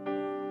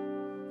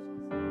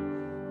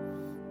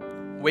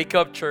 Wake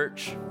up,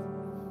 church.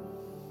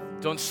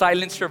 Don't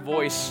silence your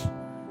voice.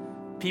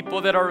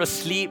 People that are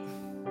asleep,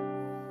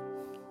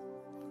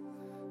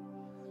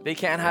 They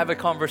can't have a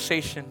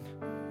conversation.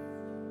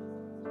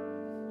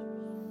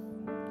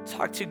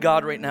 Talk to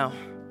God right now.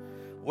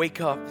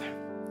 Wake up.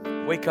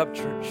 Wake up,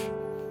 church.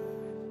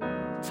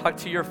 Talk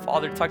to your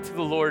Father. Talk to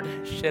the Lord.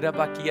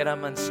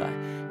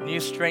 New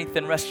strength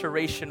and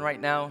restoration right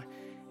now.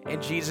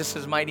 In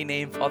Jesus' mighty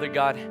name, Father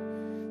God.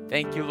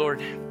 Thank you,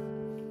 Lord.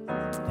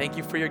 Thank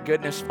you for your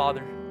goodness,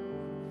 Father.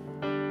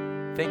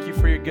 Thank you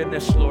for your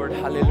goodness, Lord.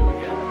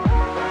 Hallelujah.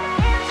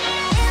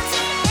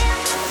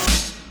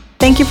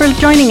 Thank you for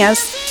joining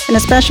us, and a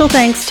special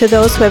thanks to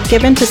those who have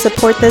given to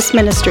support this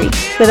ministry.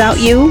 Without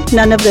you,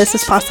 none of this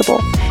is possible.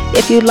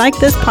 If you like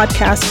this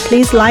podcast,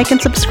 please like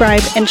and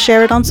subscribe and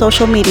share it on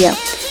social media.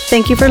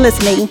 Thank you for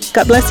listening.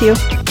 God bless you.